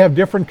are, they have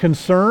different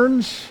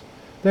concerns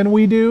than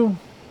we do.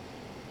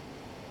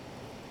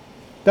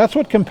 That's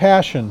what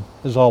compassion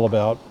is all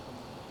about.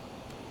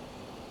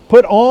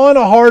 Put on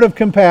a heart of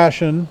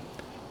compassion.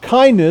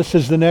 Kindness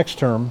is the next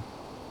term.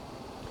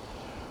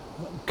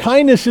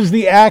 Kindness is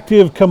the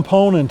active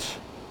component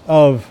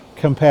of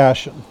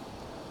compassion.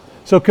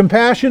 So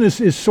compassion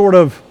is sort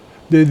of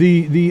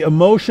the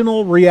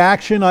emotional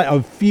reaction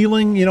of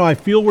feeling, I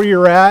feel where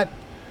you're at.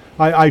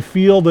 I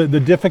feel the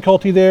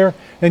difficulty there.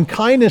 And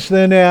kindness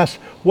then asks,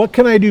 what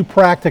can I do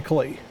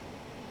practically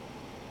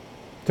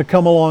to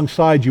come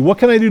alongside you? What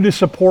can I do to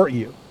support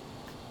you?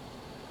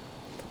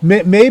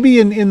 Maybe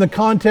in the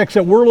context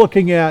that we're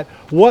looking at,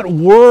 what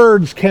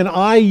words can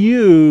I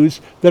use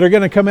that are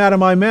going to come out of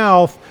my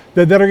mouth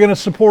that are going to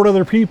support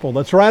other people?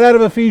 That's right out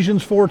of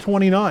Ephesians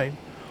 4:29.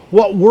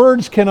 What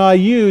words can I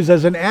use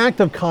as an act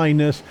of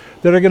kindness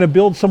that are going to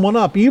build someone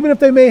up, even if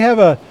they may have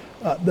a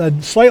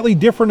slightly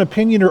different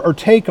opinion or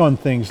take on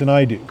things than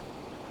I do?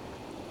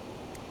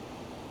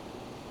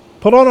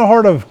 Put on a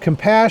heart of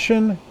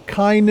compassion,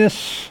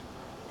 kindness,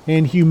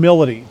 and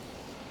humility.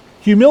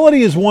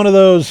 Humility is one of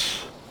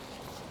those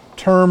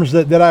terms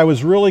that I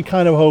was really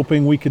kind of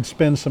hoping we could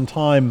spend some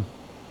time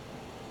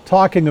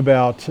talking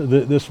about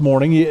this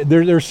morning.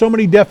 There's so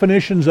many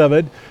definitions of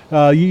it.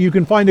 You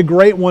can find a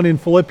great one in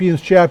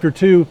Philippians chapter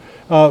 2,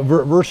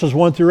 verses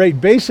 1 through 8.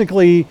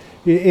 Basically,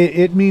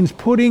 it means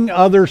putting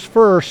others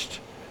first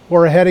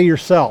or ahead of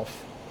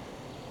yourself.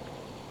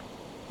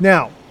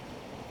 Now,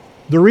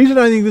 the reason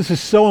I think this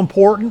is so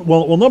important,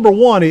 well, number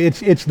one,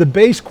 it's the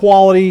base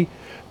quality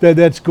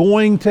that's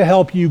going to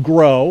help you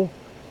grow.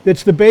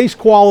 It's the base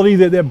quality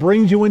that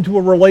brings you into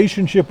a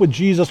relationship with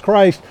Jesus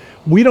Christ.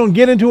 We don't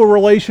get into a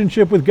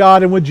relationship with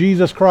God and with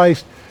Jesus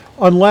Christ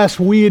unless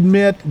we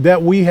admit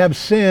that we have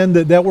sinned,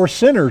 that we're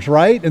sinners,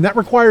 right? And that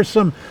requires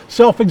some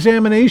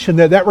self-examination,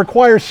 that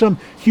requires some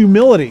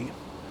humility.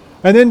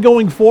 And then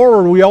going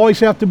forward, we always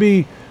have to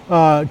be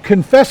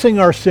confessing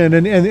our sin,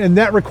 and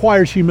that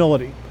requires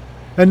humility.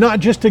 And not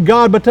just to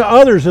God, but to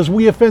others as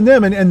we offend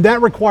them, and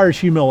that requires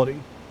humility.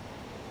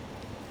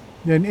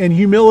 And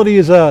humility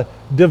is a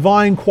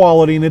divine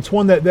quality, and it's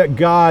one that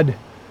God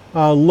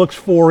looks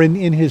for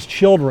in His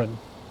children.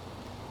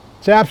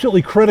 It's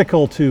absolutely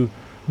critical to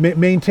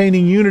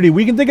maintaining unity.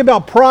 We can think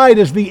about pride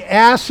as the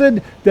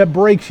acid that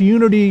breaks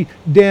unity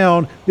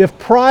down. If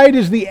pride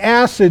is the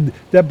acid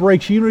that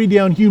breaks unity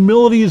down,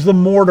 humility is the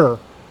mortar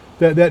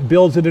that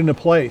builds it into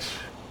place.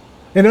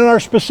 And in our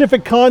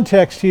specific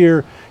context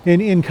here,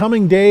 in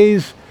coming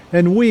days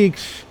and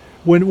weeks,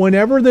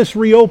 whenever this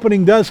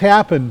reopening does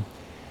happen,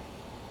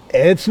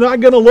 it's not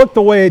going to look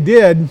the way it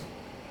did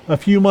a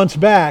few months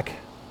back.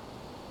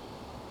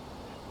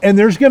 And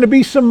there's going to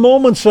be some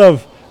moments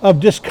of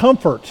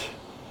discomfort.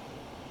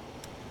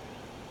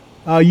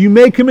 You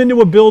may come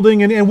into a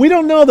building, and we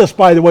don't know this,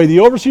 by the way. The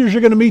overseers are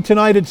going to meet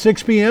tonight at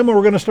 6 p.m., and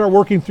we're going to start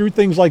working through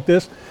things like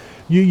this.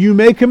 You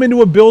may come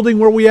into a building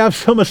where we have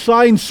some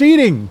assigned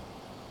seating.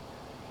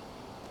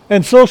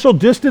 And social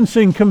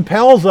distancing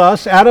compels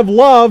us, out of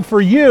love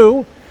for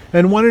you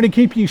and wanting to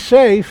keep you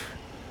safe,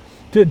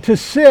 to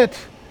sit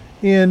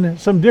in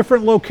some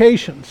different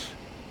locations.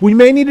 We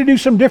may need to do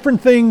some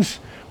different things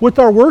with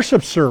our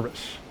worship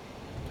service.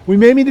 We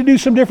may need to do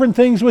some different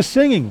things with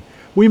singing.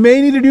 We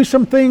may need to do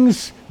some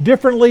things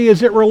differently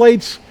as it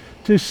relates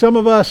to some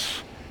of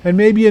us, and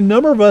maybe a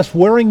number of us,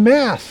 wearing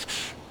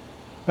masks.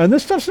 And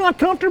this stuff's not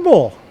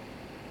comfortable.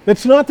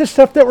 It's not the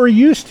stuff that we're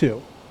used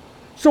to.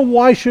 So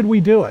why should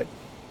we do it?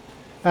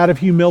 Out of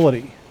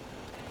humility.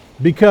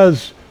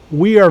 Because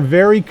we are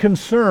very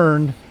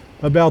concerned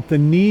about the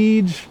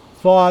needs,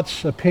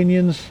 thoughts,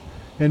 opinions,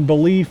 and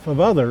belief of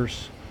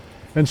others.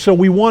 And so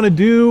we want to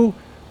do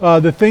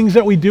the things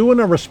that we do in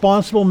a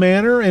responsible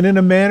manner, and in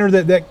a manner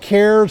that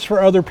cares for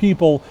other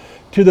people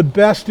to the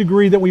best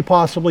degree that we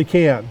possibly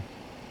can.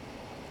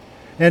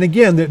 And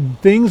again, that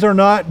things are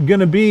not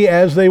going to be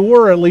as they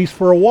were, at least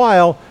for a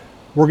while.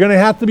 We're going to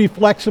have to be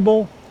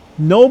flexible.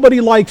 Nobody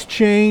likes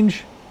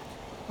change.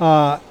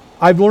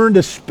 I've learned,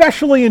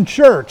 especially in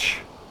church,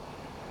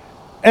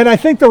 and I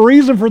think the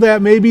reason for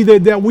that may be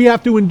that we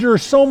have to endure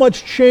so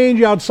much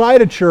change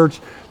outside of church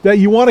that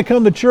you want to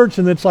come to church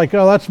and it's like,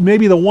 oh, that's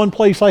maybe the one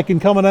place I can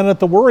come and I don't have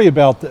to worry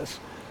about this.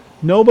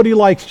 Nobody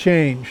likes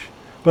change.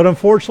 But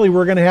unfortunately,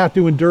 we're going to have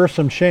to endure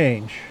some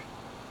change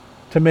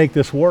to make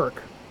this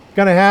work.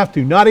 Going to have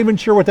to. Not even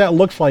sure what that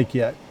looks like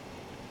yet.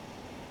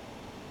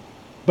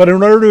 But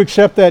in order to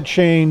accept that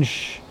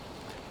change,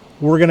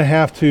 we're going to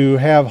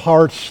have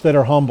hearts that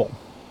are humble.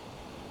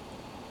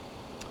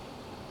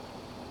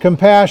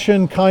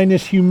 Compassion,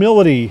 kindness,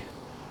 humility,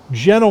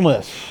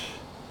 gentleness.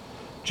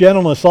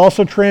 Gentleness,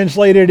 also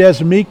translated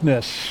as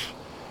meekness.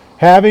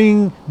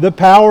 Having the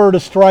power to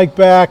strike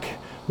back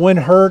when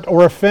hurt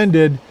or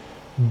offended,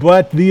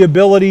 but the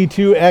ability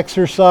to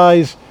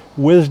exercise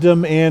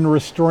wisdom and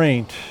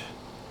restraint.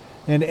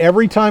 And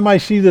every time I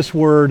see this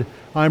word,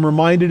 I'm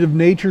reminded of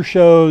nature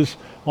shows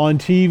on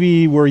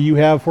TV where you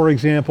have, for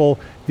example,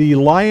 the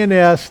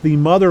lioness, the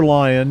mother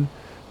lion,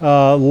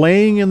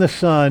 laying in the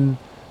sun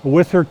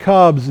with her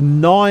cubs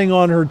gnawing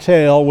on her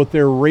tail with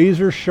their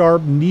razor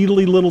sharp,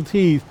 needly little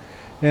teeth,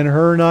 and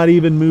her not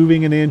even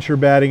moving an inch or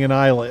batting an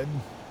eyelid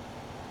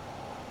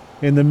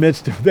in the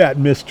midst of that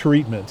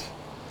mistreatment.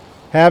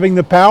 Having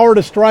the power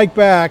to strike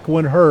back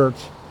when hurt,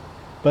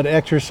 but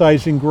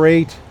exercising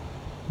great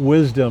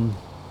wisdom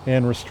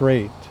and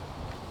restraint.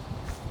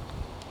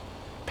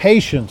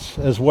 Patience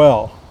as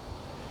well.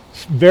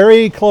 It's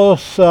very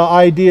close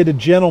idea to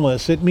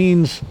gentleness. It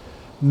means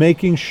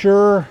making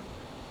sure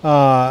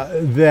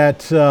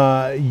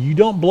that you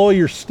don't blow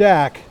your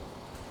stack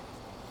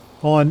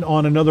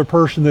on another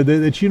person,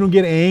 that you don't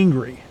get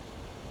angry.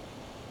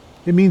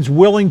 It means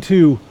willing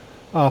to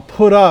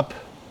put up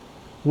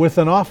with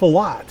an awful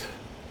lot.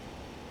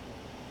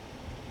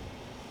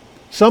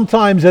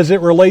 Sometimes, as it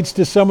relates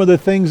to some of the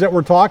things that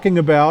we're talking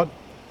about,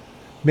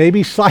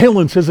 maybe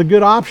silence is a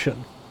good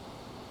option.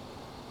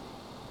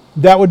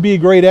 That would be a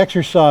great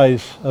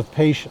exercise of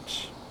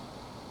patience.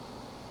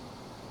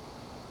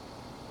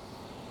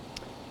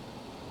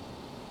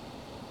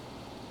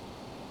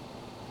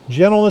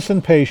 Gentleness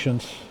and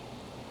patience,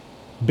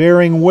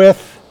 bearing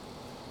with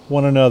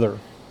one another.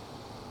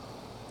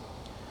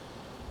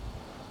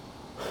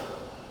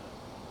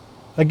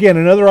 Again,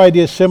 another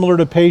idea similar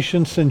to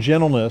patience and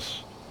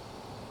gentleness,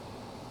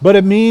 but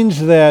it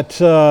means that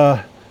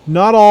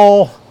not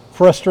all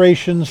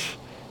frustrations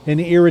and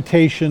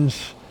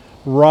irritations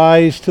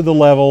rise to the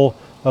level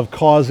of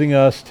causing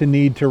us to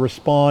need to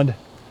respond.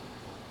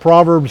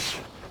 Proverbs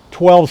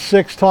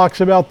 12:6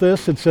 talks about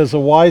this. It says, a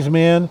wise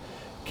man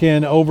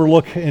can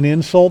overlook an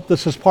insult.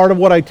 This is part of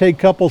what I take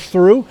couples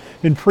through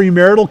in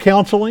premarital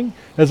counseling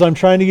as I'm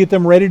trying to get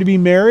them ready to be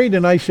married.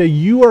 And I say,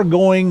 you are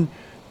going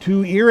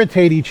to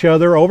irritate each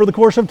other over the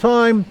course of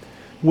time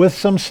with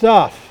some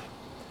stuff.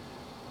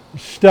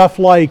 stuff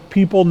like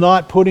people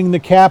not putting the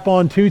cap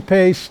on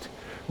toothpaste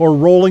or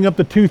rolling up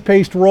the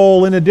toothpaste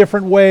roll in a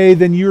different way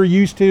than you're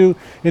used to,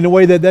 in a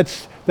way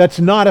that's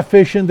not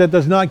efficient, that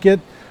does not get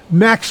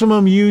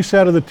maximum use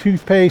out of the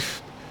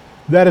toothpaste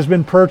that has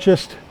been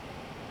purchased.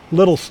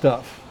 Little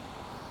stuff.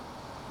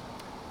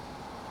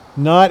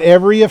 Not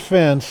every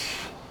offense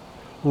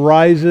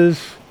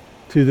rises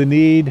to the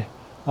need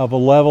of a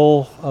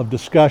level of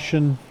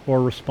discussion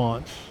or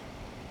response.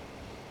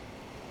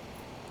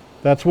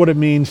 That's what it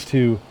means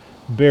to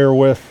bear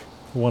with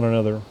one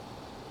another.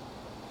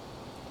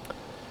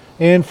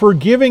 And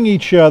forgiving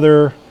each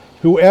other,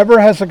 whoever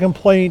has a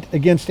complaint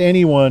against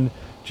anyone,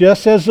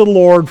 just as the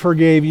Lord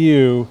forgave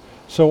you,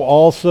 so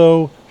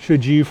also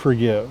should you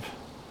forgive.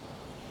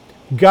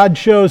 God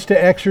chose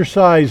to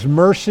exercise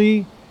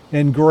mercy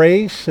and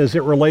grace as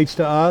it relates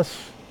to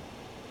us.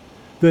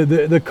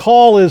 The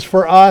call is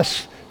for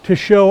us to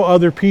show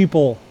other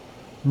people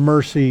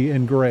mercy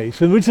and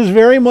grace, and which is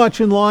very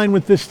much in line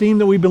with this theme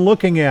that we've been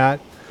looking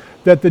at,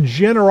 that the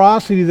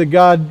generosity that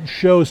God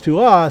shows to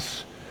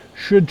us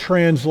should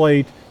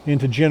translate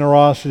into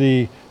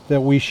generosity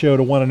that we show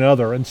to one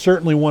another. And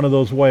certainly one of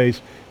those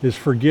ways is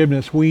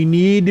forgiveness. We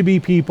need to be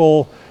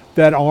people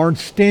that aren't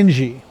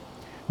stingy.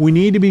 We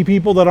need to be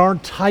people that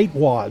aren't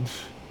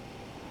tightwads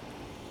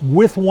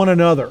with one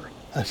another,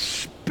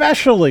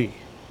 especially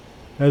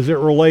as it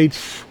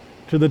relates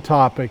to the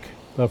topic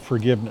of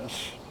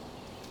forgiveness.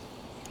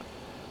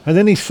 And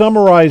then he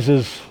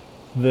summarizes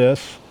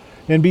this,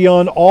 and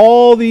beyond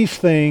all these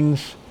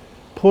things,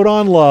 put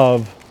on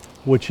love,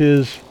 which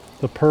is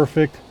the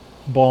perfect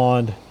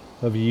bond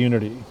of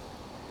unity.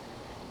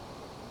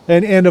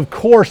 And of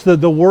course,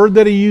 the word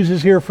that he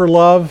uses here for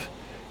love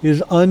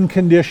is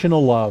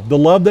unconditional love. The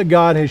love that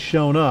God has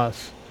shown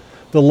us,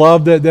 the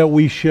love that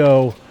we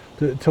show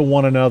to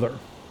one another.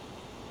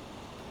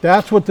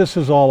 That's what this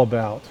is all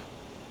about.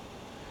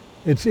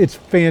 It's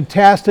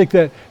fantastic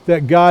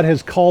that God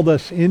has called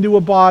us into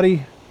a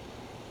body.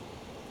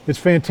 It's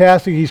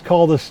fantastic He's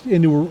called us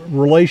into a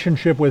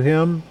relationship with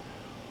Him.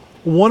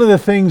 One of the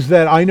things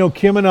that I know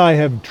Kim and I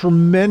have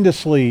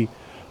tremendously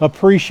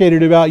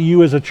appreciated about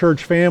you as a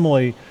church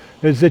family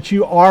is that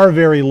you are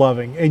very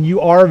loving, and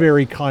you are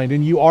very kind,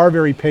 and you are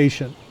very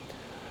patient.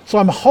 So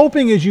I'm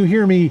hoping as you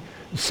hear me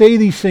say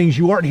these things,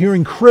 you aren't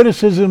hearing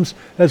criticisms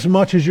as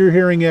much as you're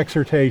hearing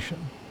exhortation.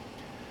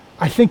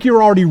 I think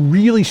you're already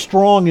really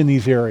strong in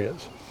these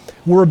areas.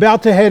 We're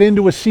about to head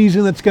into a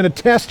season that's going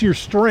to test your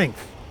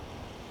strength.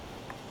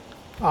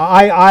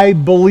 I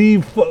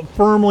believe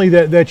firmly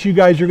that you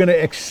guys are going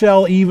to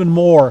excel even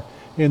more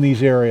in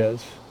these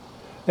areas.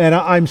 And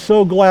I'm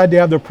so glad to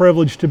have the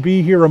privilege to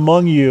be here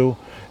among you,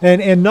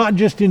 and not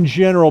just in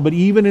general, but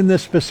even in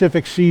this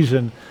specific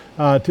season,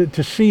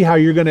 to see how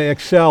you're going to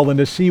excel and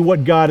to see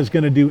what God is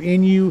going to do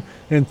in you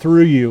and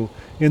through you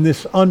in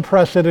this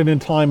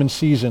unprecedented time and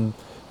season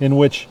in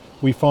which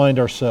we find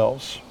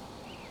ourselves.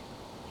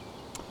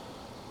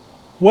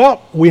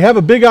 Well, we have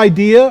a big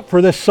idea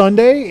for this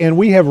Sunday, and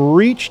we have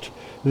reached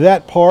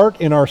that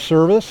part in our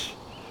service.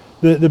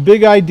 The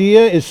big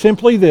idea is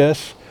simply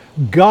this: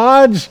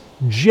 God's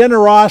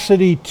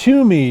generosity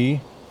to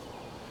me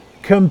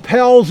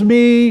compels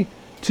me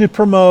to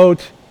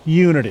promote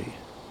unity.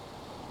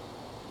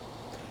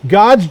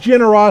 God's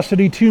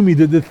generosity to me,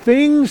 the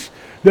things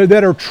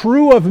that are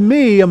true of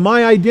me and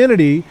my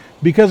identity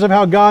because of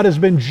how God has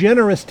been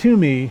generous to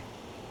me,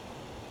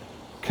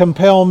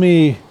 compel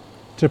me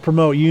to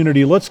promote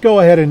unity. Let's go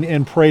ahead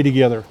and pray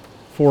together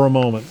for a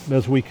moment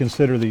as we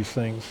consider these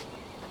things.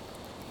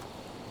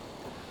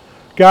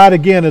 God,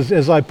 again,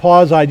 as I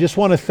pause, I just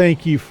want to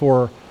thank you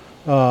for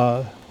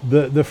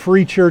the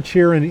Free Church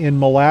here in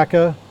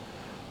Malacca.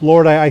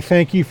 Lord, I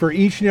thank you for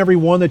each and every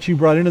one that you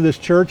brought into this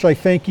church. I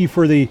thank you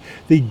for the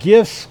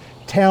gifts,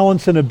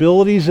 talents, and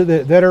abilities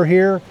that are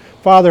here.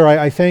 Father,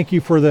 I thank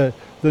you for the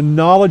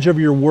knowledge of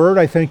your word.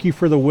 I thank you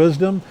for the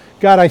wisdom.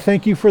 God, I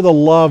thank you for the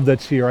love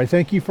that's here. I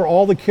thank you for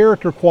all the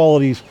character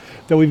qualities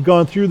that we've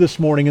gone through this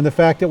morning and the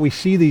fact that we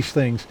see these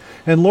things.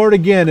 And Lord,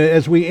 again,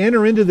 as we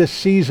enter into this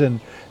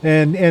season,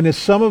 and as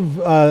some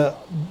of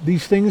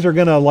these things are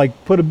going to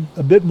put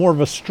a bit more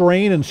of a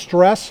strain and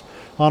stress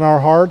on our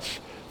hearts,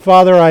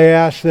 Father, I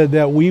ask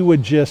that we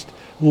would just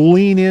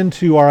lean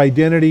into our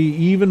identity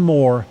even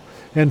more.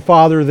 And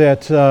Father,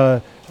 that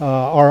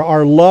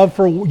our love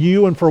for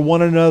you and for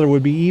one another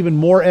would be even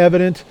more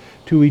evident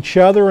to each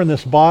other in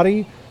this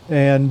body.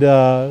 And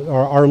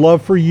our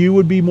love for you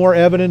would be more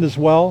evident as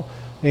well.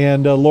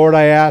 And Lord,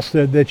 I ask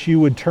that you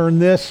would turn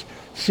this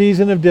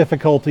season of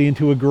difficulty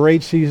into a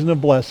great season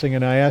of blessing.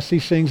 And I ask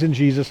these things in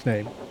Jesus'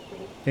 name.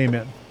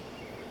 Amen.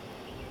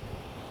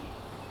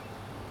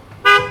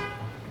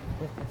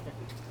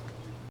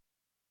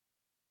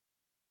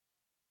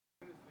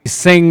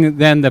 Sing,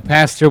 then the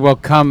pastor will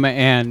come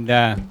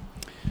and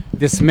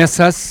dismiss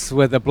us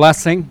with a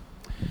blessing.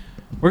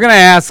 We're going to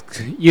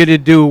ask you to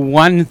do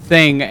one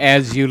thing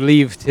as you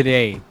leave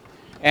today.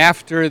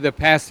 After the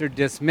pastor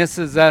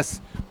dismisses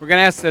us, we're going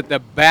to ask that the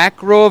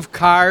back row of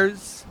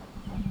cars,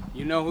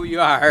 you know who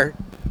you are,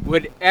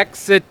 would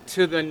exit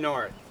to the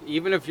north.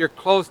 even if you're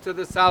close to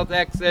the south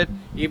exit,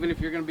 even if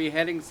you're going to be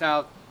heading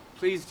south,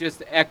 please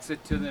just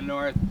exit to the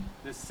north.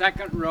 The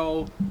second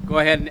row, go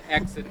ahead and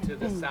exit to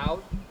the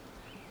south.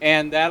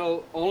 And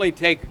that'll only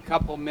take a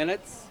couple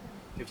minutes.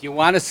 If you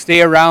want to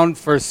stay around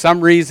for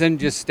some reason,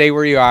 just stay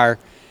where you are.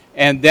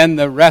 And then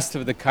the rest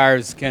of the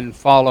cars can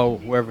follow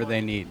wherever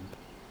they need.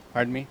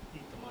 Pardon me?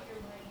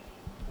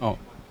 Oh.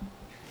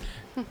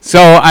 So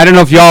I don't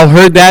know if you all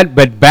heard that,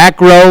 but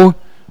back row,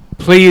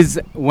 please,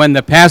 when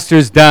the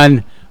pastor's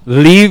done,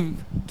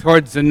 leave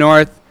towards the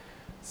north.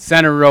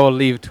 Center row,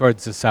 leave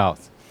towards the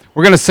south.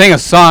 We're going to sing a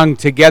song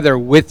together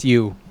with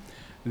you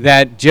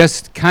that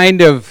just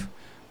kind of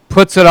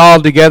puts it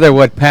all together,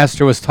 what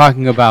Pastor was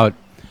talking about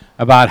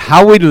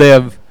how we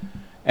live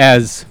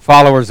as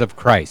followers of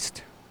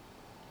Christ.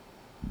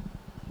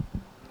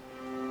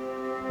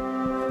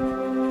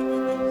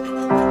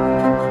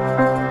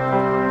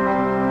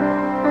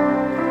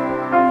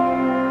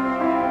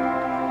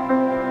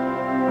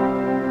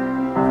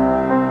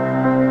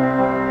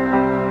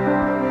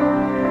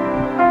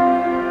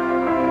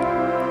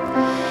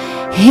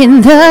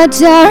 In the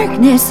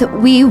darkness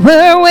we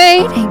were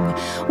waiting,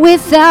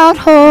 without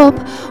hope,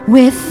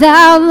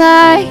 without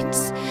light,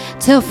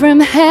 till from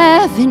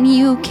heaven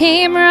you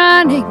came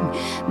running.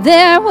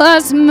 There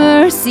was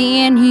mercy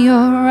in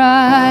your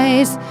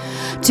eyes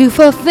to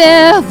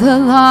fulfill the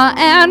law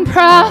and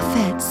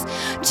prophets.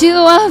 To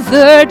a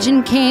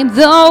virgin came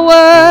the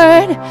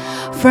word,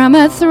 from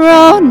a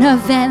throne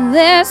of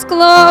endless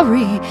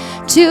glory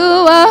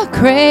to a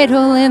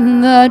cradle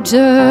in the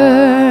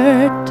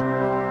dirt.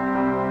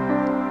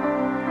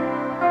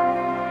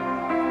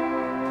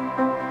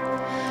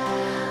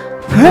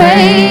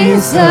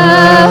 Praise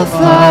the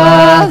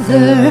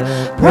Father,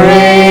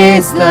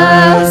 praise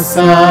the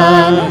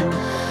Son,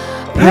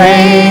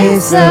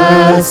 praise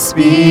the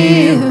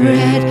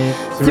Spirit,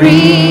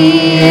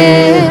 three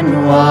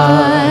in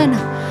one.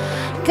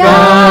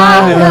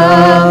 God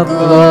of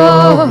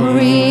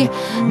glory,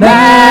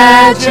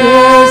 majesty,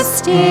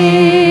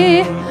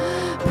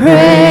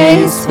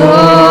 praise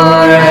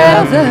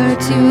forever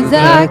to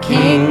the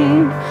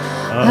King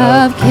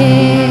of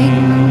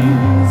kings.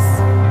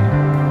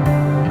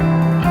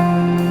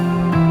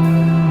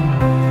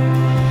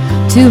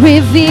 To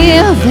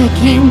reveal the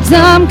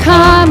kingdom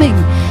coming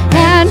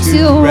and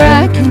to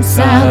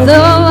reconcile the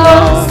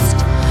lost,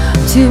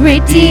 to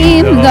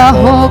redeem the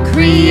whole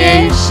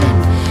creation.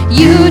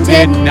 You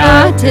did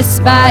not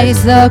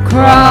despise the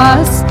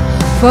cross,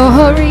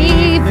 for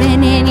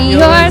even in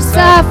your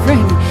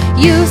suffering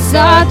you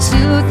saw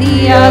to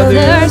the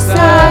other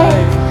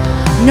side.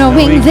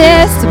 Knowing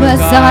this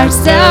was our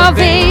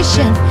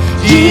salvation,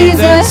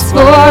 Jesus,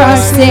 for our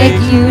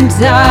sake you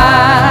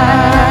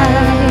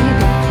died.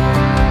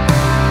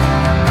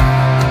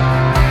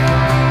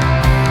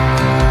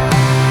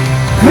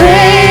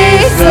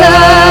 Praise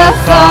the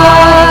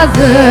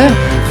Father,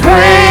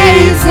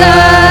 praise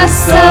the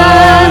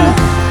Son,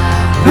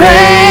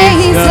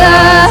 praise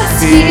the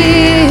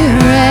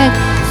Spirit,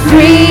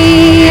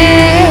 three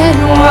in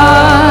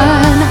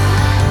one.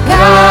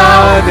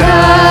 God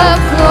of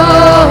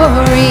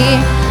glory,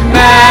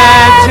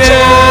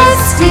 majesty,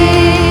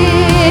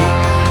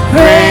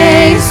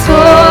 praise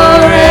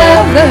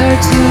forever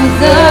to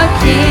the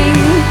King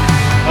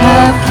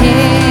of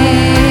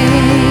kings.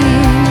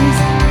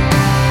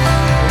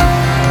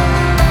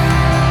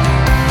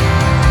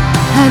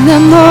 And the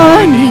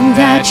morning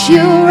that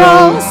you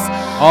rose,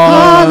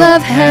 all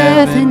of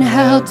heaven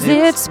held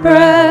its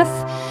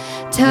breath,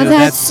 till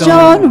that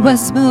stone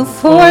was moved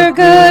for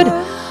good,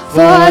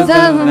 for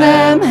the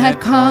Lamb had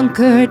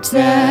conquered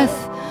death.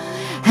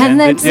 And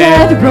the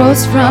dead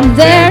rose from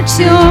their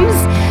tombs,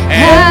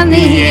 and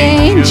the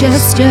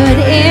angels stood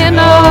in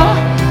awe,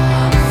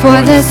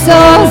 for the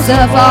souls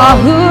of all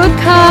who'd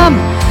come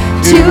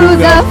to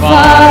the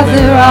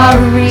Father are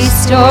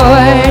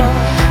restored.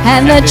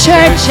 And the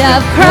church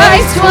of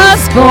Christ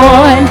was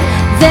born,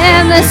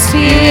 then the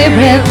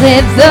Spirit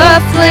lit the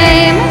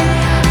flame.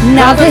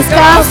 Now this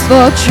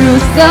gospel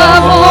truth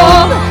of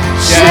old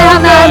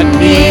shall not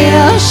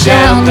kneel,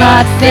 shall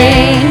not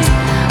faint.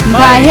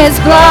 By his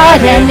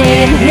blood and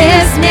in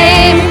his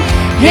name,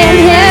 in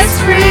his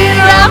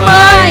freedom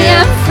I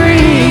am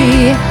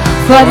free.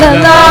 For the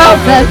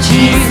love of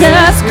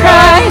Jesus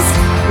Christ,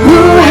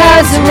 who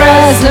has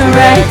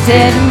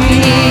resurrected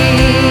me.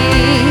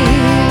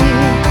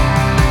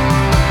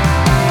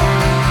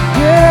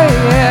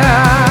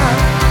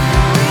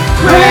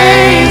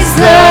 Praise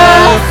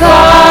the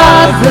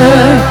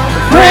Father,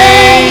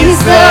 praise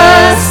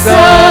the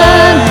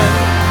Son,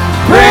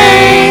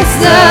 praise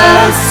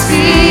the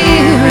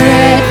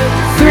Spirit,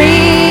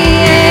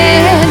 three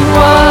in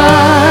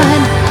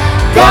one.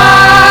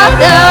 God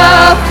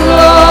of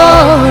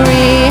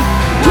glory,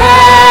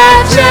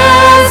 majesty,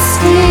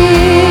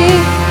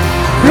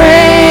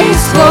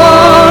 praise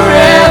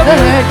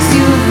forever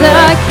to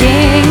the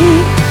King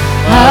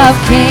of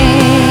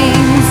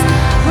kings.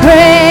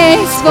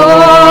 Praise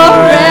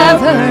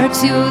forever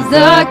to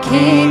the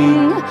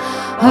King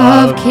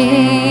of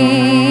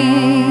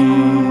kings.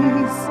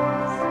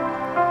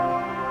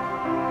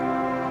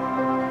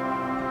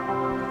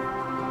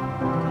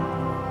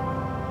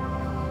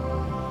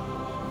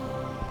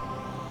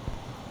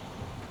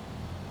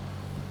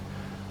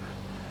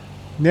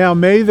 Now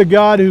may the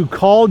God who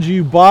called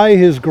you by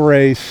His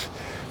grace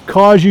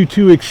cause you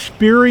to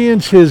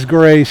experience His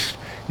grace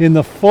in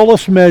the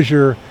fullest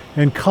measure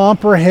and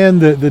comprehend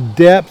the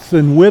depth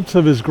and width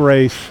of His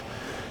grace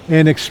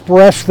and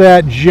express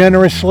that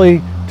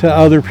generously to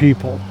other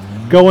people.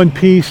 Go in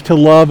peace to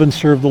love and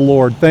serve the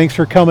Lord. Thanks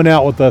for coming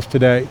out with us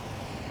today.